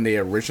know when they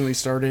originally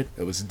started,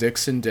 it was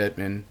Dixon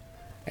Dedman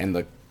and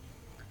the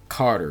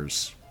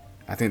Carters.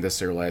 I think that's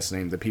their last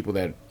name. The people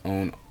that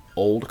own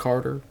Old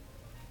Carter.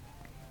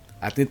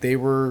 I think they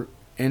were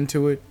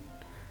into it.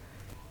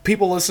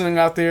 People listening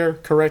out there,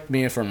 correct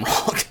me if I'm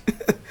wrong.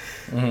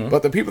 Mm-hmm.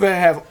 But the people that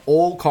have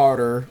Old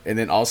Carter and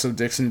then also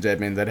Dixon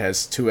Dedman that has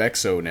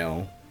 2XO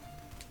now,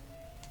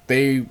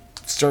 they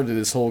started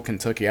this whole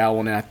Kentucky Owl.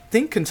 And I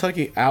think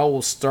Kentucky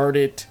Owl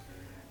started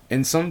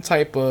in some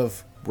type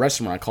of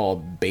restaurant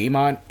called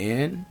Baymont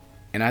Inn.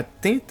 And I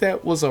think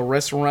that was a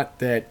restaurant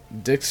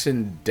that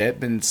Dixon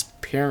Dedman's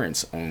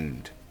parents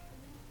owned.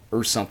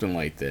 Or something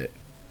like that.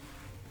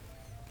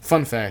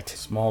 Fun fact.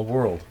 Small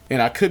world.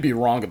 And I could be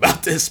wrong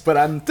about this, but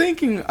I'm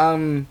thinking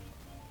I'm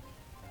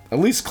at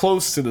least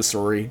close to the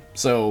story.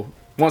 So,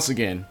 once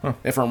again,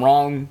 if I'm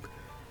wrong,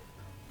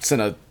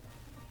 send a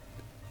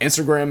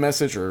Instagram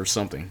message or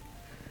something.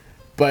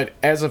 But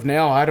as of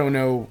now, I don't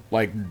know,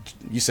 like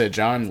you said,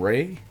 John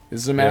Ray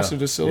is the master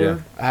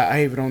distiller. Yeah.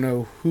 I even don't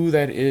know who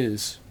that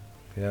is.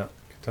 Yeah,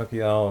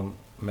 Kentucky Owl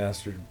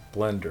Master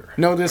Blender.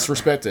 No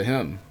disrespect to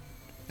him.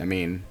 I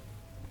mean,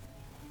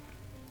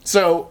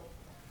 so,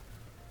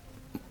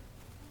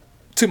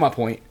 to my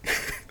point,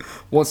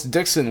 once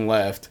Dixon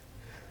left,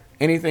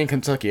 anything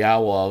Kentucky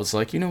Owl, I was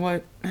like, you know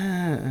what?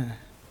 I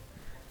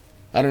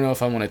don't know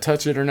if I want to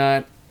touch it or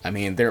not. I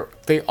mean,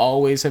 they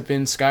always have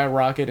been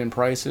skyrocket in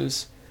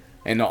prices.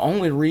 And the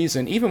only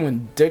reason, even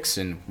when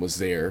Dixon was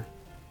there,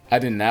 I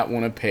did not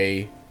want to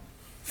pay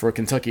for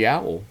Kentucky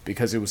Owl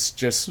because it was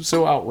just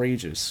so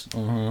outrageous.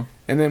 Mm-hmm.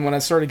 And then when I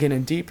started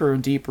getting deeper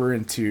and deeper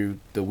into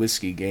the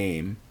whiskey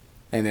game,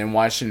 and then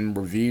watching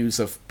reviews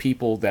of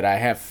people that I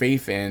have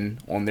faith in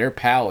on their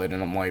palate,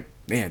 and I'm like,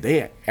 man,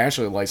 they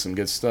actually like some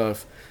good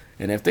stuff.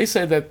 And if they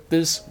say that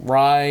this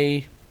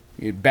rye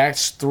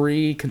batch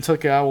 3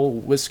 Kentucky Owl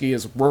whiskey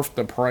is worth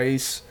the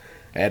price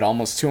at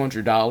almost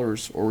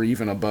 $200 or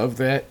even above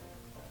that,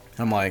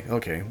 I'm like,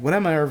 okay, when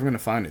am I ever going to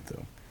find it,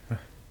 though?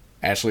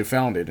 Actually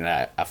found it, and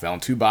I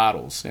found 2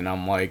 bottles, and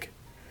I'm like,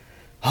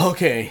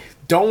 okay,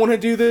 don't want to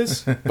do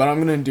this, but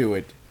I'm going to do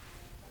it.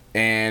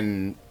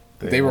 And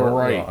they were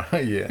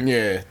right.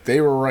 Yeah,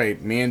 they were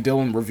right. Me and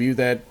Dylan reviewed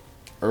that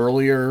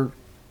earlier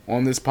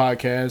on this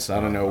podcast. I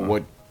don't know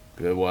what,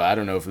 well, I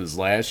don't know if it was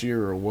last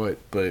year or what,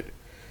 but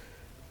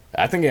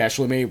I think it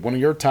actually made one of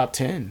your top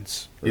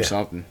 10s or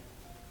something.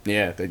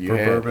 Yeah, that you for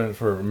had. Bourbon,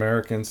 for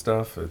American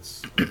stuff,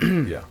 it's,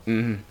 yeah.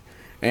 Mm-hmm.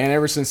 And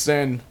ever since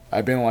then,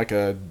 I've been like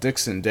a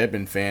Dixon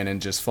Dedman fan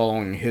and just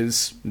following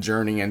his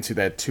journey into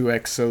that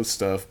 2XO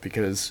stuff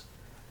because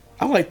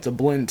I like to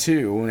blend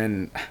too.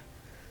 And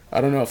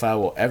I don't know if I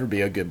will ever be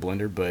a good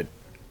blender, but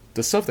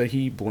the stuff that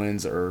he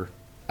blends are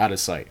out of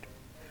sight.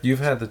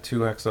 You've had the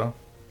 2XO?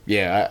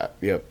 Yeah,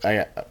 I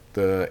got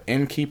the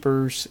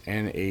Innkeepers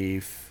and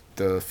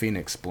the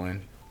Phoenix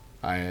blend.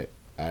 I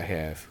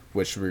have,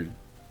 which we're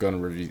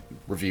going to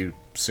review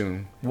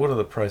soon. What are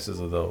the prices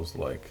of those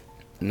like?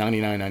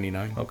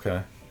 $99.99.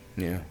 Okay.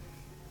 Yeah.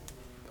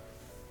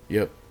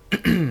 Yep.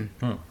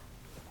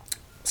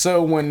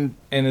 So when...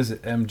 And is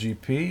it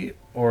MGP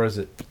or is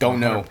it... Don't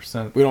know.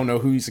 We don't know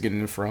who he's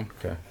getting it from.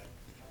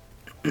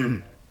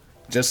 Okay.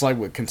 Just like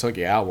with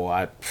Kentucky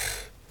Owl,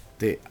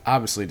 they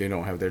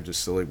don't have their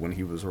distillery when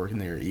he was working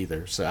there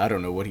either. So I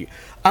don't know what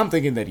I'm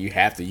thinking that you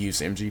have to use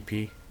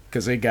MGP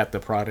because they got the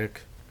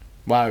product.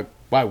 Why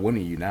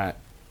wouldn't you not?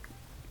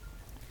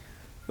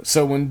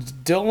 So when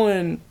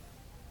Dylan...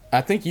 I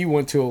think you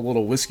went to a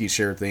little whiskey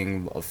share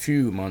thing a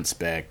few months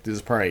back. This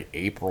is probably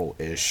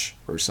April-ish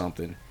or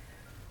something.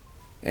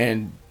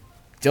 And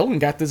Dylan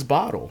got this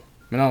bottle.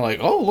 And I'm like,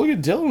 oh, look at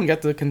Dylan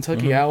got the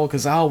Kentucky Owl.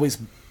 Because I always,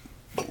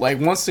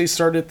 like, once they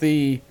started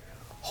the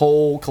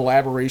whole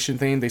collaboration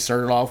thing, they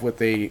started off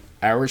with a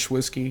Irish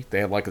whiskey.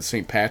 They had, like, a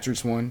St.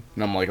 Patrick's one.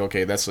 And I'm like,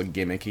 okay, that's like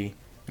gimmicky.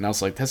 And I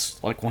was like,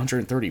 that's like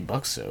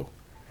 $130 though.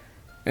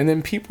 And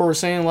then people were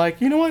saying, like,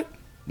 you know what?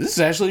 This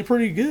is actually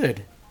pretty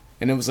good.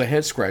 And it was a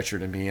head scratcher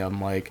to me.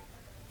 I'm like,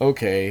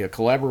 okay, a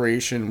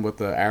collaboration with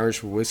the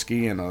Irish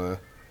whiskey and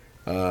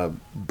a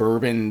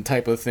bourbon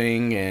type of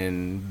thing,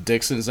 and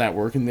Dixon's not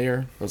working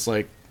there. I was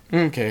like,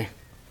 okay,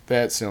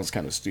 that sounds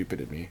kind of stupid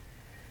to me.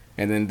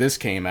 And then this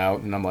came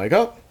out, and I'm like,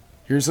 oh,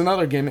 here's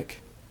another gimmick.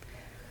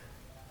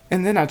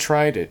 And then I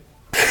tried it.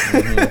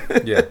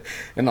 Mm-hmm. Yeah.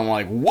 And I'm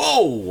like,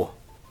 whoa.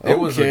 It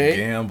was a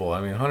gamble.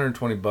 I mean,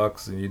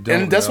 $120 and you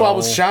don't And that's why I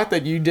was shocked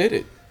that you did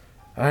it.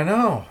 I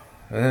know.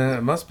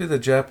 It must be the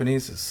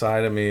Japanese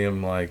side of me.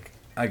 I'm like,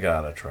 I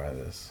gotta try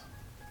this.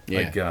 Yeah.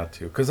 I got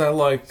to. Because I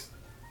liked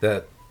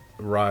that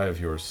rye of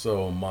yours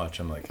so much.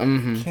 I'm like,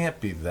 it can't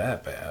be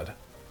that bad.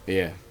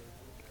 Yeah.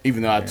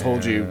 Even though I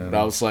told you,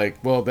 I was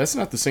like, well, that's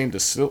not the same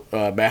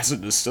master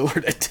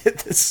distiller that did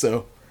this,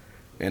 so.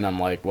 And I'm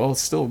like, well,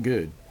 it's still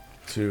good.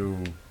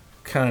 To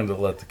kind of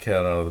let the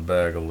cat out of the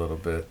bag a little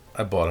bit,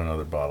 I bought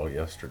another bottle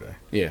yesterday.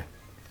 Yeah.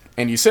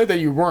 And you said that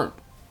you weren't.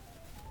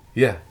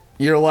 Yeah.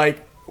 You're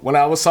like, when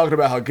I was talking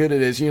about how good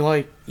it is, you're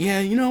like,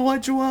 yeah, you know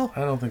what, Joel?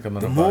 I don't think I'm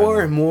going to buy The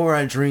more and more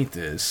I drink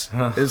this,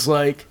 it's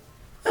like,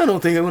 I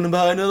don't think I'm going to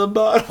buy another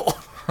bottle.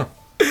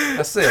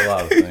 I say a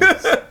lot of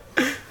things.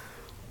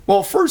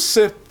 Well, first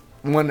sip,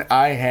 when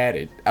I had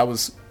it, I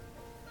was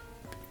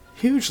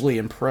hugely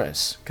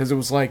impressed. Because it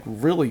was like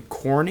really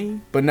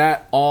corny, but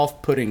not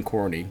off-putting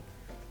corny.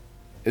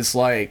 It's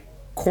like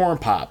corn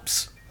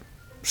pops.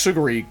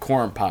 Sugary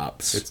corn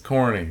pops. It's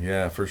corny,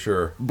 yeah, for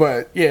sure.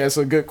 But yeah, it's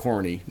a good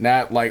corny.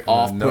 Not like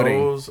off-putting.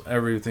 Knows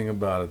everything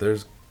about it.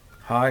 There's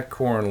high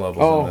corn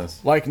levels in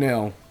this. Like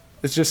now.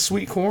 It's just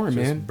sweet corn, Just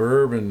man.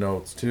 bourbon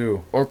notes,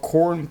 too. Or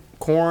corn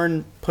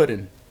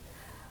pudding.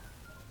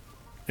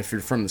 If you're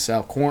from the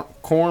South.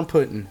 Corn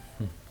pudding.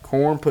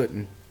 Corn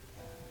pudding.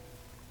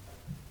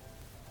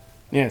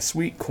 Yeah,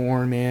 sweet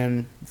corn,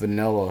 man.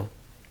 Vanilla.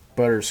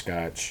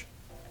 Butterscotch.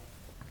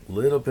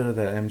 Little bit of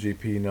that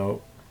MGP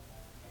note.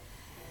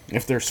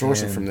 If they're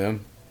sourcing from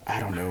them.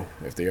 I don't know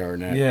if they are or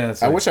not. Yeah,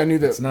 I wish I knew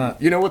that. It's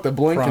not you know what the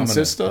blend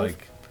consists of?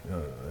 like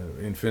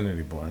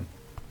Infinity Blend.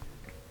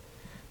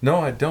 No,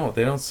 I don't.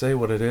 They don't say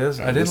what it is.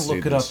 I didn't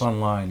look it up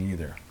online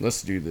either.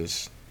 Let's do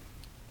this.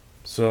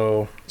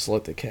 So let's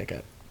let the cat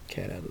out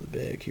of the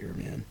bag here,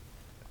 man.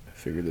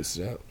 Figure this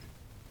out.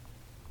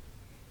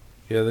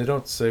 Yeah, they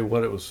don't say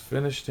what it was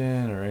finished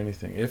in or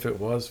anything. If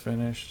it was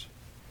finished,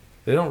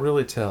 they don't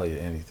really tell you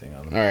anything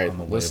on the, on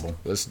the label.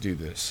 Let's do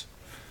this.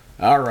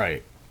 All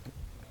right.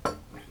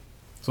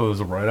 So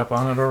there's a write-up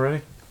on it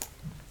already?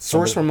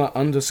 Sourced from an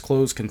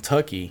undisclosed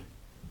Kentucky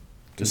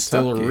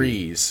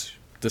distilleries.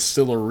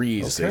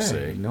 Distilleries, okay, they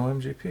say. No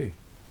MGP.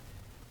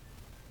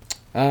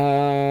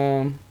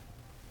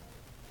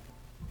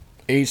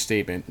 Age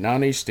statement,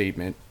 non-age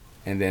statement,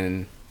 and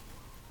then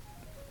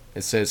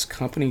it says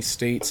company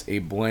states a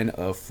blend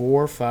of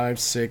 4, 5,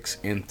 6,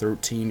 and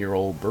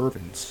 13-year-old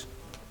bourbons.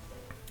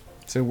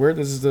 So where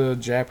does the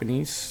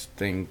Japanese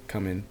thing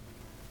come in?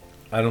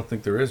 I don't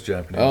think there is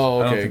Japanese.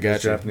 Oh, okay, I don't think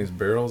there's gotcha. Japanese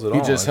barrels at all.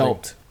 He just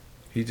helped.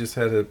 He just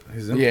had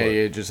his input.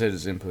 Yeah, just had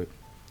his input.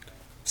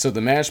 So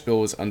the mash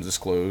bill is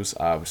undisclosed,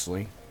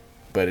 obviously,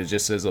 but it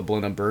just says a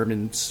blend of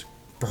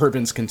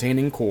bourbons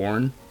containing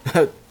corn,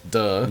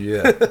 duh.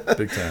 Yeah,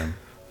 big time.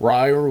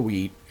 Rye or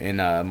wheat and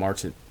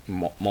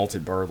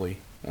malted barley.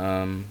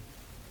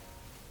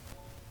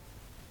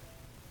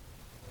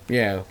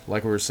 Yeah,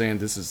 like we were saying,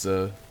 this is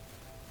the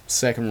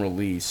second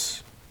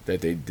release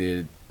that they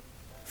did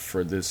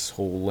for this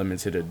whole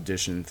limited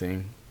edition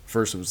thing.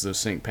 First it was the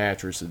St.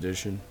 Patrick's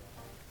edition,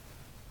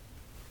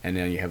 and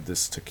then you have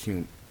this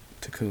Takumi.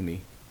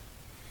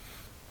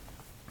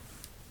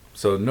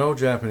 So no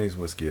Japanese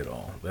whiskey at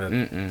all. That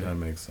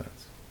makes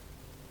sense.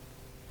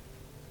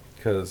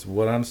 Because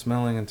what I'm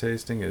smelling and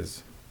tasting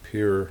is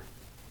pure,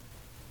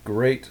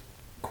 great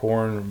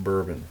corn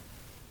bourbon.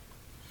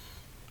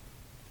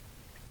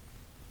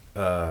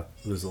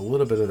 There's a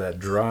little bit of that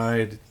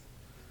dried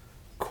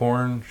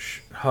corn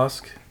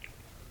husk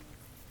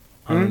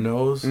on the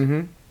nose.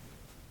 Mm-hmm.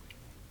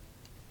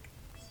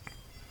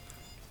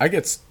 I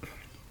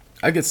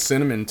get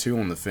cinnamon too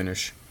on the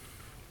finish,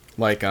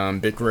 like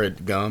Big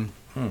Red gum.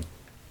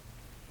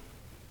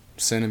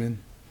 Cinnamon.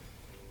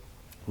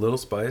 Little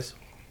spice.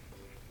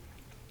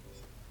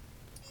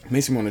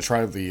 Makes me want to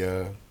try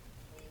the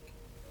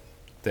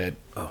that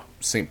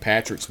St.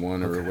 Patrick's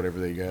one or whatever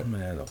they got.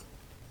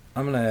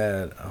 I'm gonna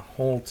add a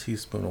whole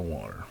teaspoon of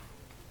water.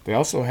 They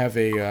also have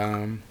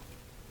a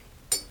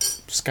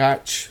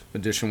Scotch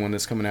edition one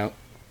that's coming out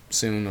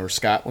soon, or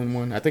Scotland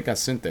one. I think I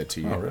sent that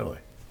to you. Oh, really?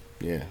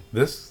 Yeah.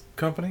 This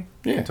company?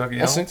 Yeah.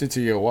 Kentucky I sent it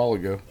to you a while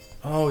ago.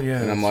 Oh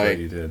yeah. And I'm like, like,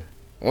 you did.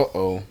 I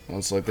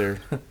was like, they're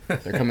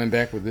coming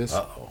back with this.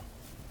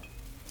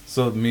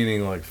 So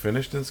meaning like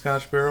finished in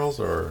Scotch barrels,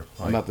 or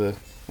like I'm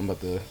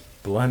about to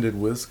blended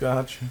with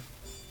Scotch?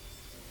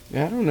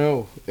 Yeah, I don't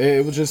know.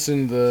 It was just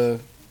in the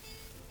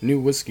new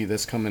whiskey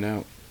that's coming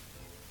out.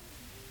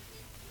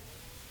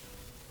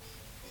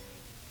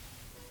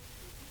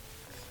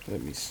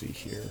 Let me see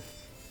here.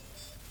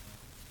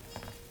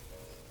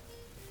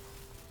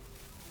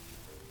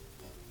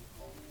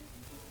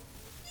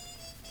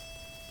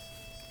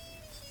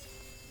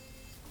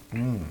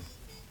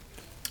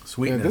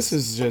 Sweetness. Yeah, this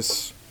is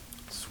just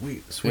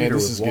sweeter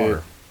with water.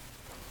 Good.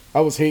 I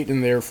was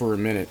hating there for a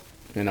minute,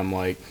 and I'm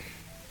like,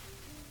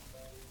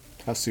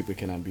 how stupid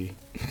can I be?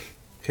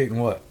 Hating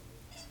what?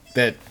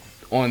 That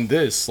on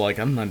this, like,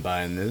 I'm not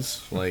buying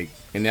this. Like,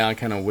 and now I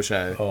kind of wish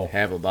I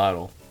have a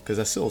bottle, because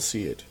I still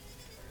see it.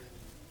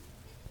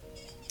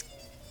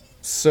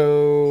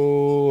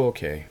 So,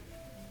 okay.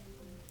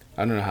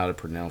 I don't know how to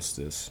pronounce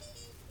this.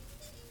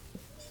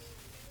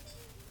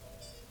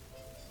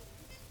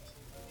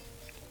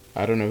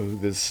 I don't know who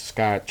this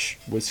Scotch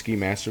whiskey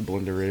master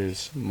blender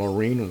is.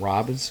 Maureen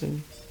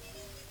Robinson?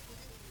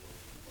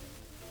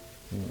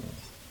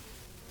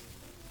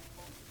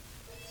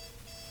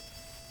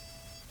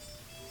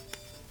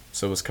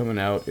 So what's coming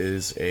out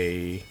is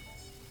in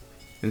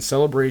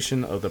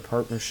celebration of the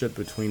partnership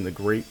between the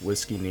great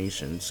whiskey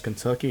nations,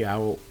 Kentucky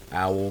Owl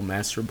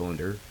Master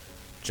Blender,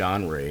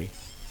 John Ray,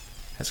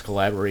 has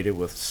collaborated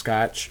with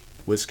Scotch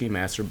whiskey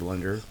master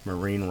blender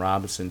Maureen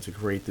Robinson to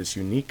create this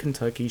unique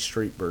Kentucky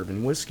straight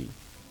bourbon whiskey.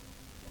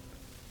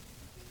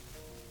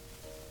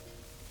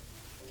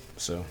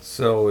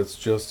 So it's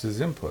just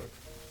his input.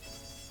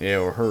 Yeah,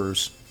 or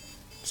hers.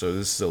 So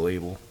this is the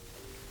label.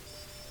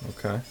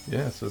 Okay.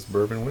 Yeah, it says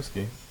bourbon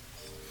whiskey.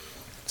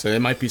 So it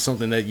might be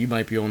something that you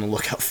might be on the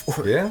lookout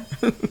for. Yeah.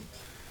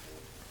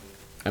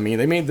 I mean,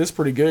 they made this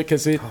pretty good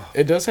because it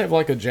does have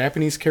like a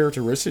Japanese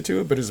characteristic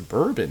to it, but it's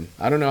bourbon.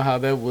 I don't know how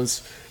that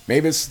was.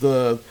 Maybe it's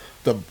the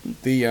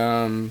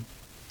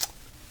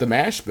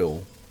mash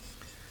bill.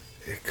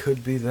 It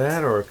could be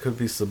that, or it could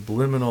be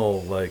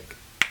subliminal, like,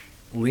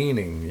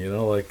 leaning, you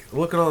know? Like,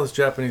 look at all this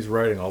Japanese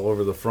writing all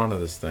over the front of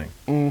this thing.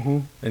 Mm-hmm.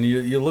 And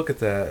you look at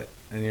that,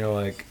 and you're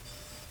like,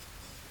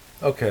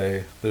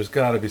 okay, there's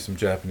got to be some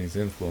Japanese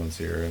influence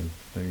here. And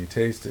then you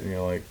taste it, and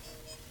you're like,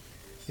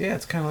 yeah,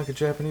 it's kind of like a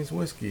Japanese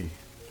whiskey.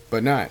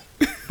 But not.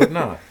 But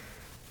not.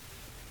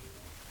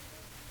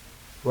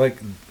 Like,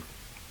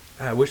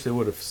 I wish they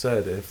would have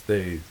said if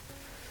they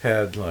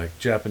had, like,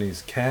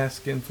 Japanese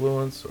cask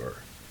influence, or...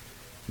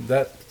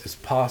 That is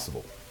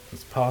possible.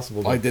 It's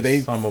possible like,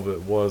 that some of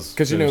it was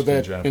because you know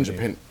that in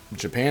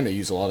Japan they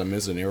use a lot of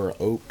Mizunara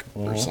oak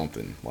or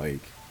something.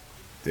 Like,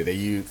 did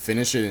they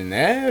finish it in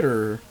that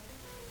or?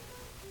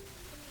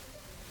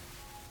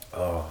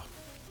 Oh,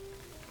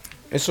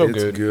 it's so it's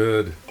good.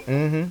 Good.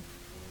 Mm-hmm.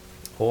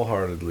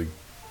 Wholeheartedly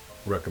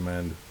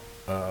recommend.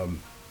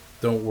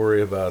 Don't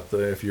worry about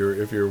if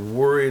you're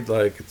worried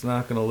like it's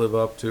not going to live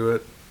up to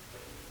it.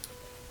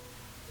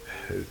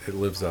 It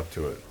lives up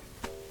to it.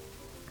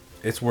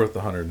 It's worth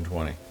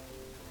 120.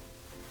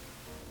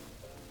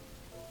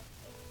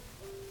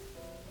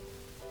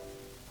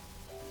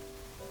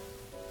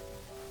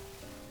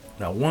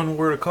 Now, one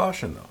word of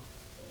caution though.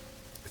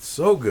 It's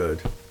so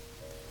good.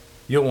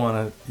 You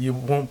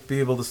won't be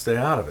able to stay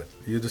out of it.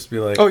 You'll just be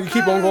like, oh, you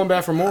keep on going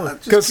back for more.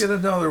 Just get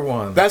another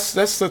one. That's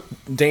the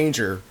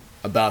danger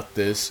about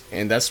this,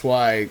 and that's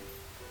why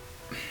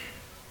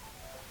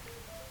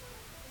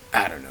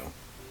I don't know.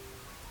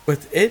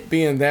 With it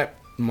being that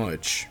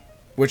much,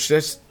 which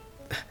that's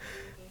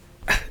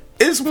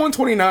is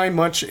 129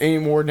 much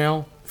anymore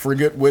now for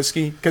good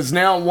whiskey? Because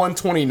now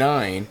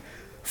 129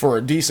 for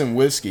a decent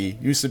whiskey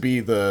used to be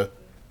the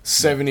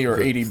 70 or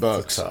 80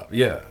 bucks.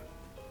 Yeah,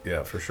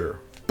 for sure.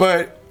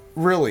 But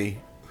really,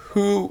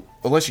 who,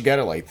 unless you got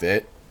it like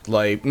that,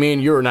 like me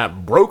and you are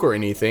not broke or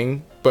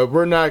anything, but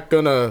we're not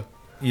gonna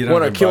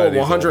want to kill a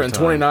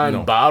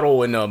 129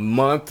 bottle in a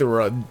month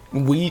or a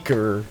week,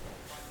 or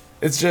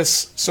it's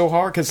just so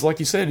hard because, like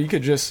you said, you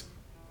could just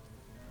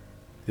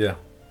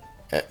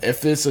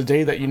if it's a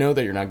day that you know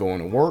that you're not going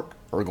to work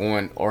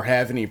or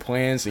have any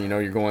plans, and you know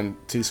you're going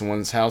to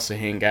someone's house to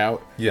hang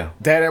out. Yeah,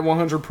 that at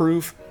 100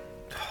 proof,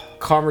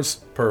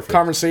 perfect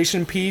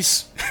conversation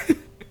piece.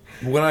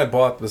 When I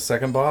bought the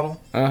second bottle,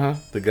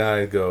 the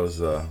guy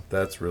goes,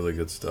 "That's really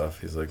good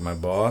stuff." He's like, "My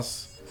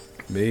boss,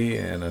 me,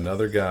 and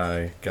another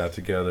guy got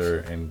together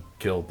and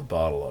killed the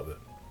bottle of it.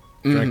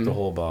 Drank the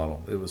whole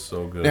bottle. It was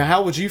so good." Now,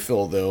 how would you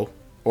feel though?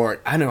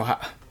 Or I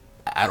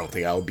don't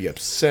think I would be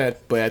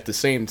upset, but at the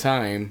same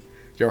time,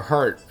 your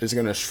heart is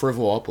going to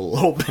shrivel up a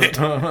little bit.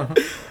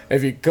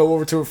 If you go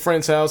over to a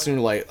friend's house and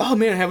you're like, oh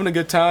man, having a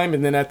good time,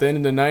 and then at the end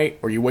of the night,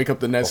 or you wake up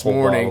the next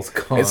morning,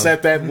 it's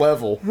at that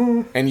level,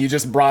 and you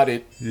just brought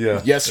it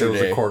yesterday.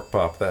 It was a cork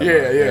pop that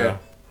night. Yeah,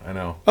 I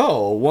know.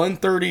 Oh,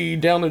 130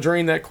 down the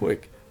drain that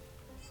quick.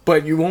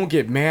 But you won't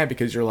get mad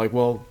because you're like,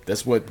 well,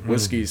 that's what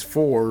whiskey's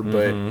for,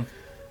 but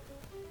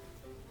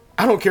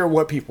I don't care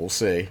what people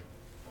say.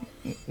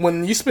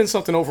 When you spend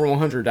something over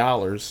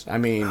 $100, I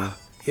mean...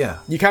 Yeah.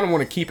 You kind of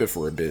want to keep it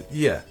for a bit.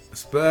 Yeah,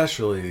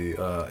 especially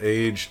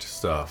aged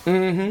stuff.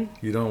 Mm-hmm.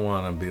 You don't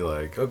want to be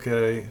like,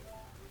 okay,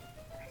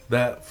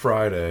 that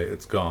Friday,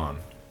 it's gone.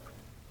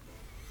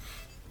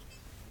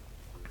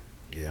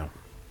 Yeah.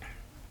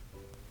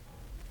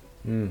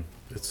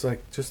 It's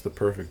like just the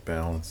perfect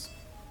balance.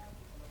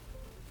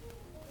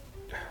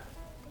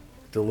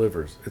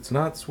 Delivers. It's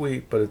not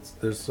sweet, but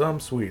there's some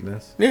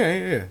sweetness.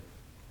 Yeah.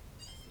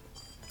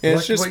 Like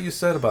it's just what you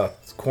said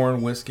about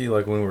corn whiskey,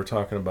 like when we were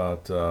talking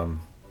about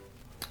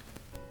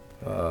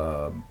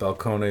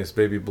Balcones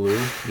Baby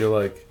Blue. You're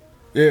like,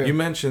 you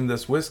mentioned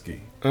this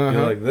whiskey.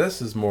 You're like,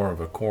 this is more of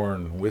a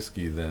corn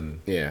whiskey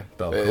than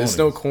Balcones. There's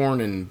no corn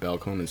in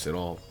Balcones at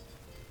all.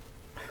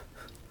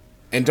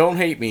 And don't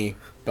hate me,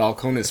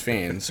 Balcones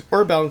fans,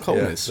 or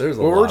Balcones.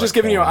 We're just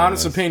giving you an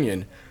honest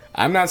opinion.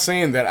 I'm not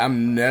saying that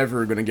I'm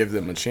never going to give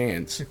them a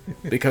chance,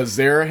 because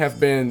there have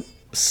been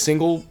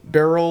single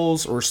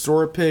barrels or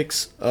store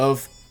picks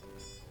of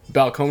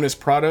Balcones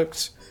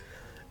products,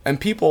 and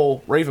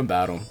people rave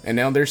about them, and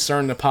now they're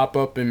starting to pop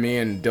up in me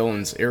and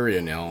Dylan's area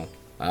now.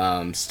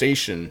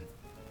 Station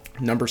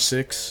number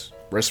 6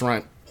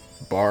 restaurant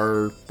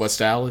bar, West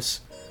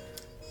Dallas.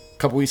 A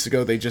couple weeks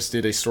ago they just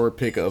did a store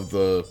pick of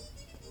the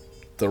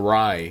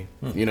rye.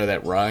 You know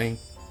that rye,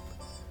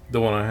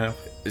 the one I have,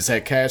 it's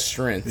that cash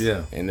strength.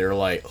 And they're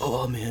like,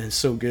 oh man, it's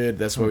so good,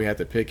 that's why we had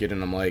to pick it.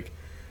 And I'm like,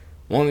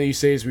 one of these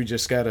days we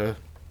just gotta...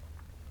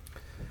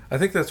 I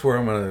think that's where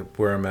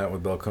I'm at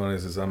with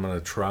Balcones, is I'm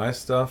gonna try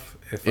stuff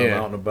if I'm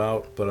out and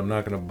about, but I'm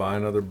not gonna buy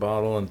another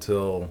bottle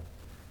until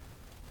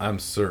I'm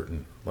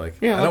certain. Like,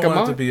 Yeah, I like don't want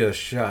it Amon. to be a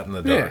shot in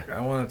the dark.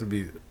 I want it to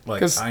be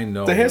like, I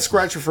know. The head this is-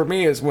 scratcher for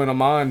me is when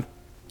Amon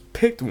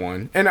picked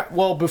one. And,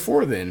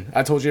 before then,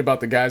 I told you about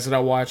the guys that I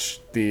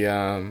watched,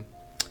 the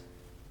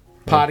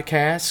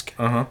podcast.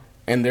 Uh-huh.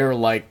 And they're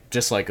like,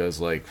 just like us,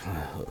 like,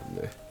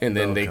 and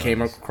then they came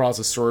Belcones. across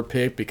a store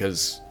pick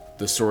because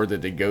the store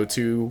that they go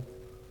to,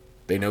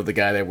 they know the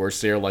guy that works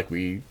there, like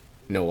we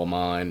know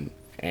Amon,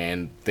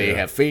 and they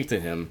have faith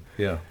in him.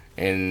 Yeah.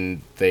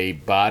 And they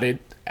bought it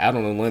out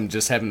on a limb,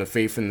 just having the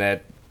faith in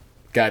that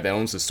guy that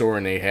owns the store,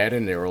 and they had it,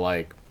 and they were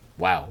like,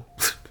 wow,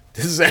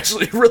 this is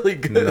actually really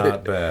good.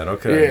 Not bad.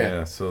 Okay. Yeah.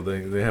 Yeah. So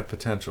they have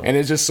potential. And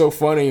it's just so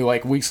funny,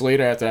 like weeks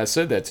later after I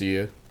said that to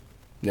you,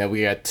 now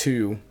we got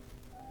 2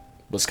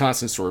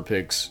 Wisconsin store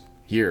picks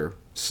here.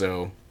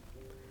 So,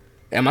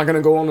 am I going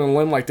to go on a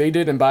limb like they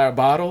did and buy a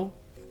bottle?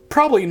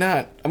 Probably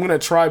not. I'm going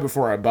to try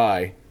before I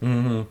buy.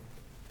 Mm-hmm.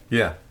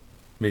 Yeah.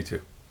 Me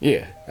too.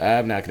 Yeah,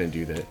 I'm not going to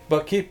do that.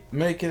 But keep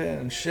making it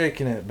and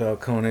shaking it,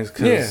 Balcones.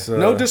 Yeah, Cause,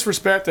 no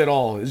disrespect at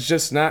all. It's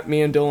just not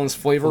me and Dylan's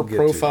flavor We'll get to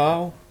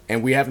profile,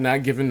 and we have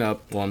not given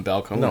up on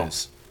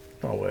Balcones.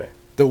 No way.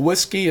 The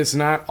whiskey is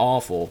not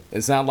awful.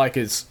 It's not like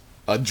it's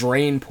a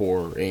drain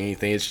pour or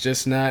anything. It's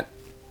just not,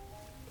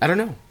 I don't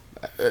know.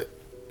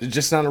 It's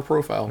just not a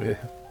profile. Yeah.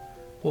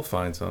 We'll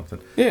find something.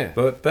 Yeah.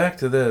 But back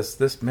to this.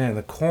 This, man,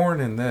 the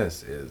corn in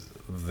this is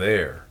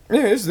there.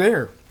 Yeah, it's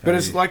there. But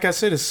it's mean- like I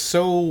said, it's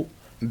so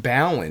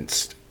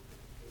balanced.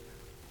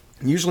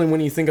 Usually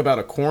when you think about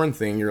a corn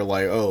thing, you're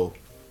like, oh,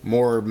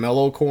 more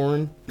mellow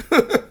corn?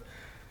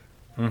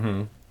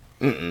 Mm-hmm.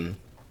 Mm-mm.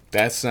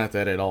 That's not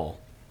that at all.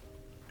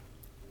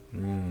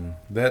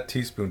 That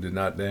teaspoon did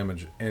not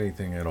damage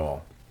anything at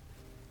all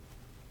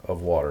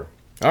of water.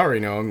 I already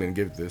know I'm going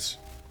to give this.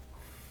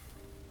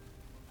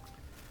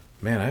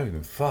 Man, I haven't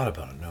even thought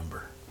about a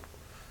number.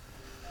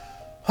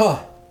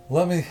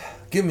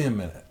 Give me a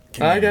minute.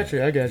 I got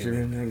you. I got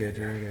you.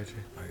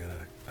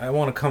 I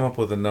want to come up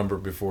with a number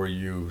before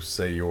you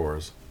say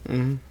yours.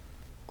 Mm-hmm.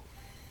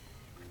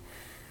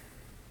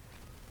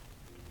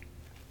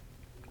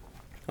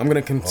 I'm going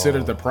to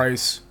consider the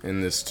price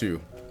in this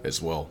too,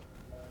 as well.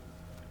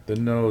 The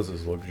nose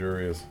is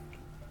luxurious.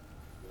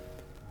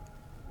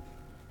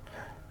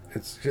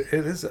 It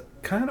is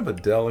kind of a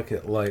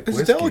delicate light It's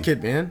whiskey,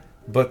 delicate, man.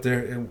 but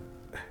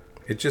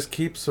it just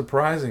keeps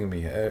surprising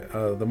me.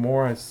 The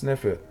more I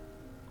sniff it,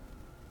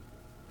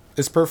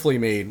 It's perfectly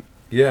made.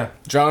 yeah,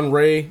 John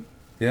Ray,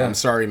 yeah. I'm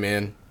sorry,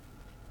 man.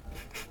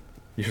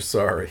 You're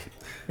sorry.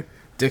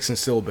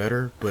 Dixon's still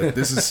better, but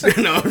this is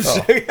no. I'm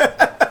saying-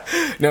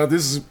 no,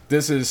 this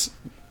is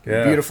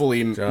Yeah,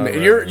 beautifully. John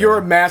Ray, You're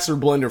a yeah. master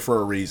blender for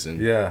a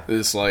reason. Yeah.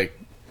 It's like,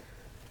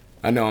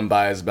 I know I'm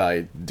biased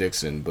by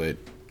Dixon, but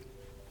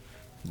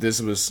this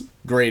was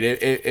great.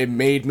 It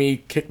made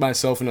me kick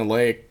myself in the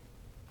leg,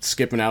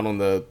 skipping out on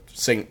the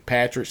St.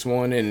 Patrick's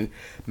one, and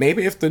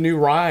maybe if the new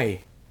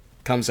rye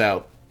comes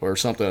out or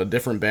something, a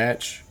different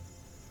batch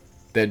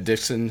that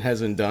Dixon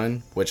hasn't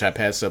done, which I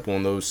passed up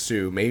on those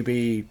two,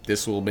 maybe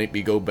this will make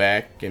me go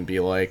back and be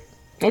like,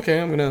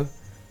 okay, I'm gonna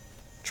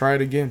try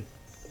it again.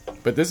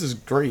 But this is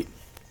great.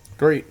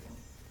 Great.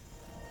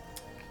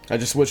 I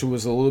just wish it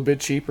was a little bit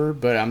cheaper,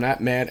 but I'm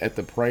not mad at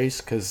the price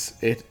because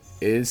it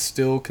is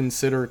still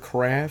considered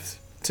craft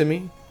to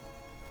me.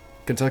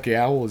 Kentucky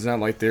Owl is not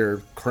like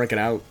they're cranking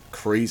out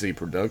crazy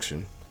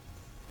production.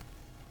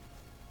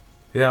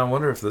 Yeah, I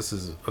wonder if this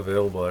is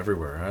available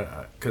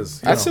everywhere.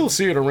 Because I still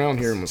see it around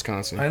here in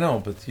Wisconsin. I know,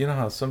 but you know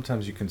how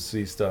sometimes you can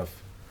see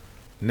stuff.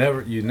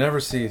 You never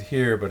see it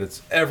here, but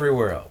it's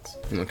everywhere else.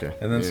 Okay.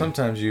 And then yeah.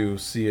 sometimes you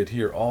see it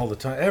here all the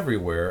time,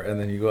 everywhere, and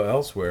then you go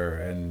elsewhere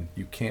and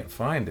you can't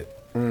find it.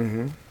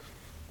 Mm-hmm.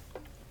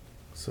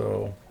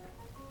 So,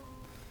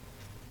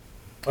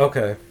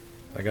 okay,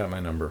 I got my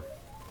number.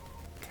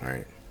 All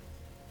right.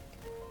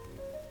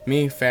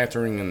 Me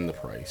factoring in the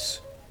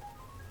price.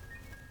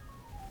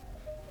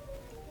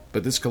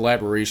 But this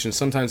collaboration,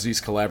 sometimes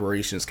these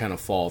collaborations kind of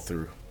fall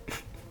through.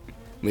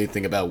 When you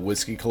think about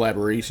whiskey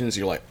collaborations,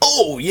 you're like,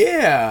 oh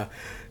yeah!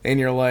 And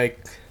you're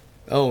like,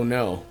 oh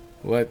no,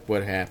 what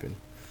happened?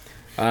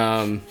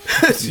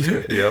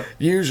 Yep.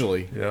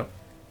 Usually. Yep.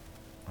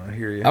 I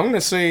hear you. I'm going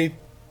to say,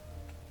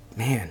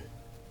 man,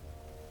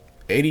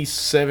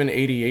 87,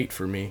 88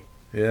 for me.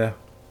 Yeah,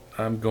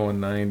 I'm going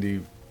 90.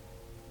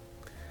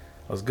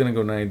 I was going to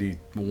go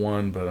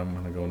 91, but I'm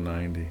going to go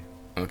 90.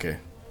 Okay.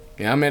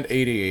 Yeah, I'm at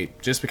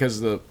 88 just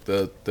because of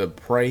the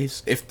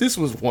price. If this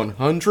was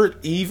 100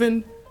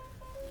 even,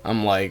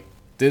 I'm like,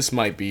 this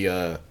might be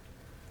a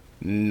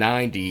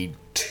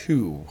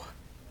 92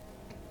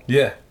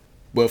 Yeah.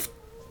 with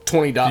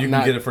 $20. You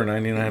can get it for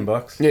 99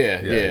 bucks?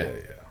 Yeah.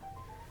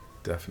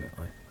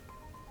 Definitely.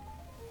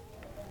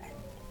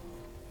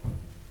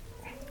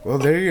 Well,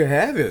 there you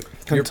have it.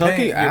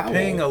 Kentucky Owl. You're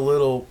paying a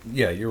little.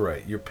 Yeah, you're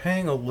right. You're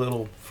paying a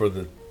little for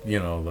the,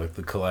 like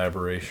the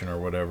collaboration or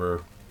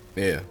whatever.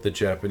 Yeah. The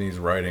Japanese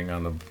writing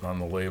on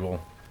the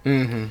label.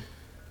 Mm-hmm.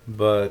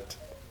 But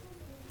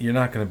you're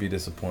not going to be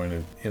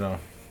disappointed, No.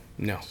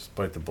 Just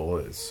bite the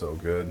bullet. It's so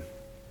good.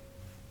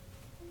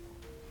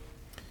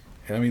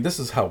 I mean, this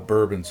is how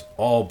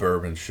all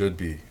bourbons should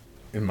be,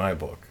 in my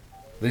book.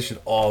 They should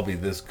all be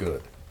this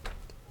good.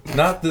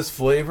 Not this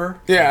flavor.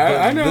 Yeah,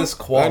 but I know. This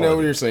quality. I know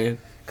what you're saying.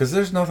 Because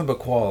there's nothing but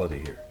quality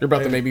here. You're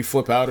about to maybe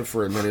flip out it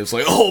for a minute. It's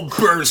like, oh,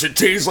 bourbon should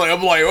taste like.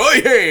 I'm like,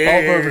 oh, hey.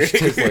 All bourbons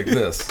taste like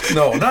this.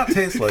 No, not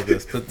taste like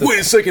this. But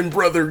wait a second,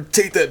 brother.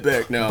 Take that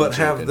back now. But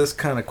have this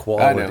kind of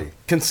quality. I know.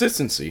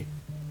 Consistency.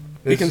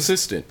 Be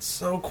consistent.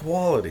 So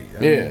quality. I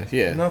mean,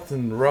 yeah.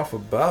 Nothing rough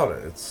about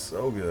it. It's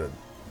so good.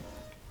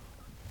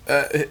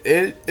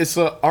 It's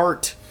an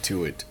art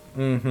to it.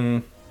 Mm-hmm.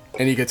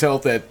 And you can tell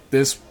that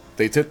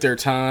they took their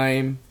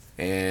time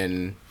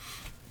and,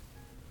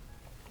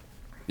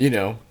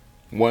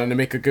 wanted to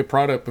make a good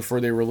product before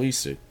they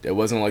released it. It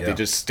wasn't like they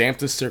just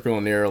stamped a sticker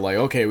on there like,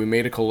 okay, we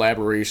made a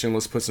collaboration,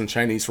 let's put some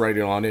Chinese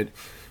writing on it,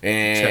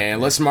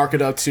 and let's mark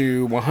it up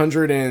to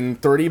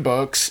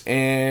 $130,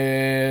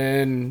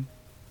 and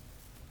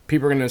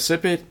people are going to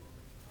sip it,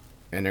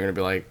 and they're going to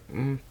be like,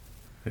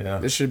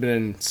 this should have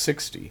been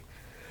 $60.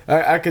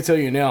 I could tell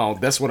you now,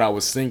 that's what I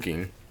was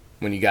thinking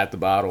when you got the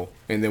bottle.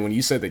 And then when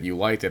you said that you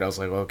liked it, I was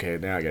like, okay,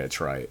 now I got to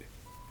try it.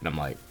 And I'm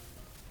like,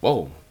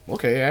 whoa,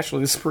 okay,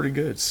 actually, this is pretty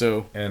good.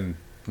 So, and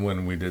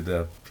when we did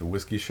the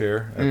whiskey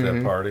share at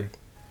that party,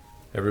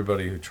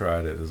 everybody who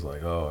tried it is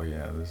like, oh,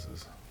 yeah, this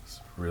is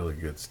really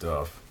good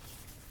stuff.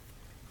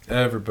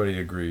 Everybody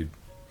agreed.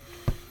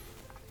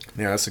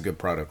 Yeah, that's a good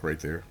product right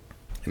there.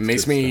 It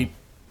makes me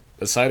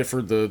excited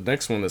for the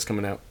next one that's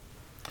coming out.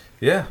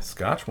 Yeah,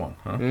 Scotch one,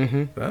 huh?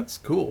 Mm-hmm. That's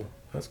cool.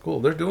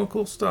 They're doing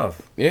cool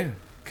stuff. Yeah,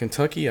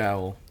 Kentucky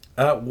Owl.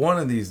 One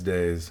of these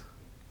days,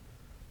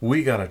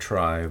 we got to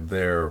try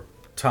their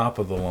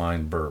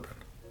top-of-the-line bourbon.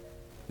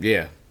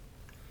 Yeah.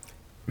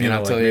 And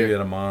I'll tell you. Maybe at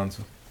a Mons.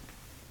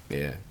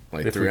 Yeah,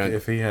 like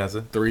if he has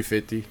it.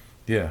 $350.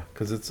 Yeah,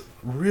 because it's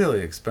really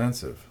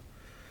expensive.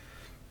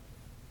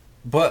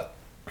 But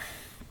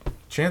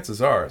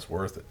chances are it's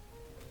worth it.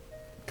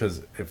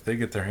 Because if they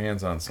get their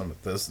hands on some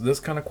of this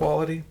kind of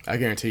quality... I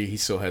guarantee you he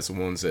still has the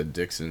ones that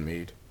Dixon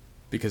made.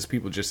 Because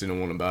people just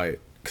didn't want to buy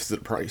it because of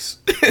the price.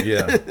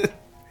 Yeah.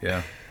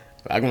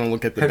 I'm going to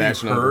look at the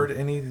batch number. Have you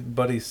heard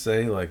anybody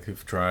say, like,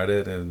 who've tried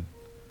it, and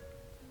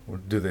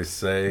do they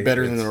say...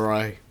 Better than the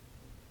rye.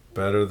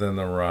 Better than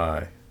the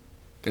rye.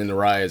 And the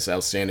rye is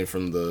outstanding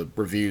from the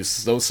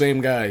reviews. Those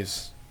same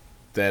guys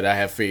that I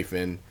have faith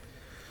in,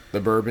 the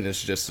bourbon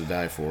is just to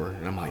die for.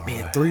 And I'm like,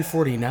 man,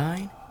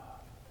 $349?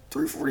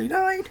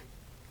 $349?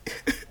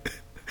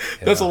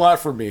 That's a lot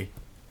for me.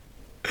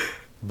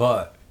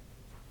 But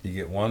you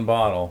get one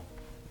bottle,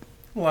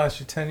 it'll last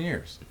you 10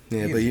 years.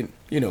 Yeah, easy. But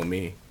you know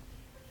me.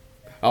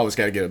 I always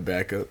got to get a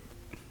backup.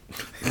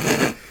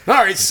 All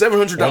right,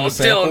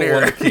 $700 down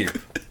there. Keep.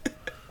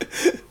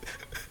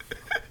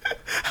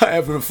 I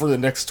have it for the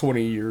next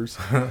 20 years.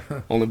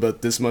 Only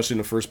about this much in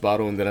the first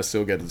bottle, and then I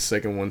still got the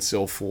second one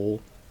still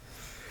full.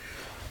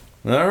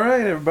 All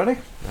right, everybody.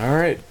 All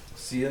right.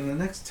 See you in the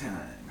next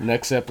time.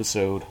 Next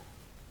episode.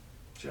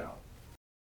 Ciao.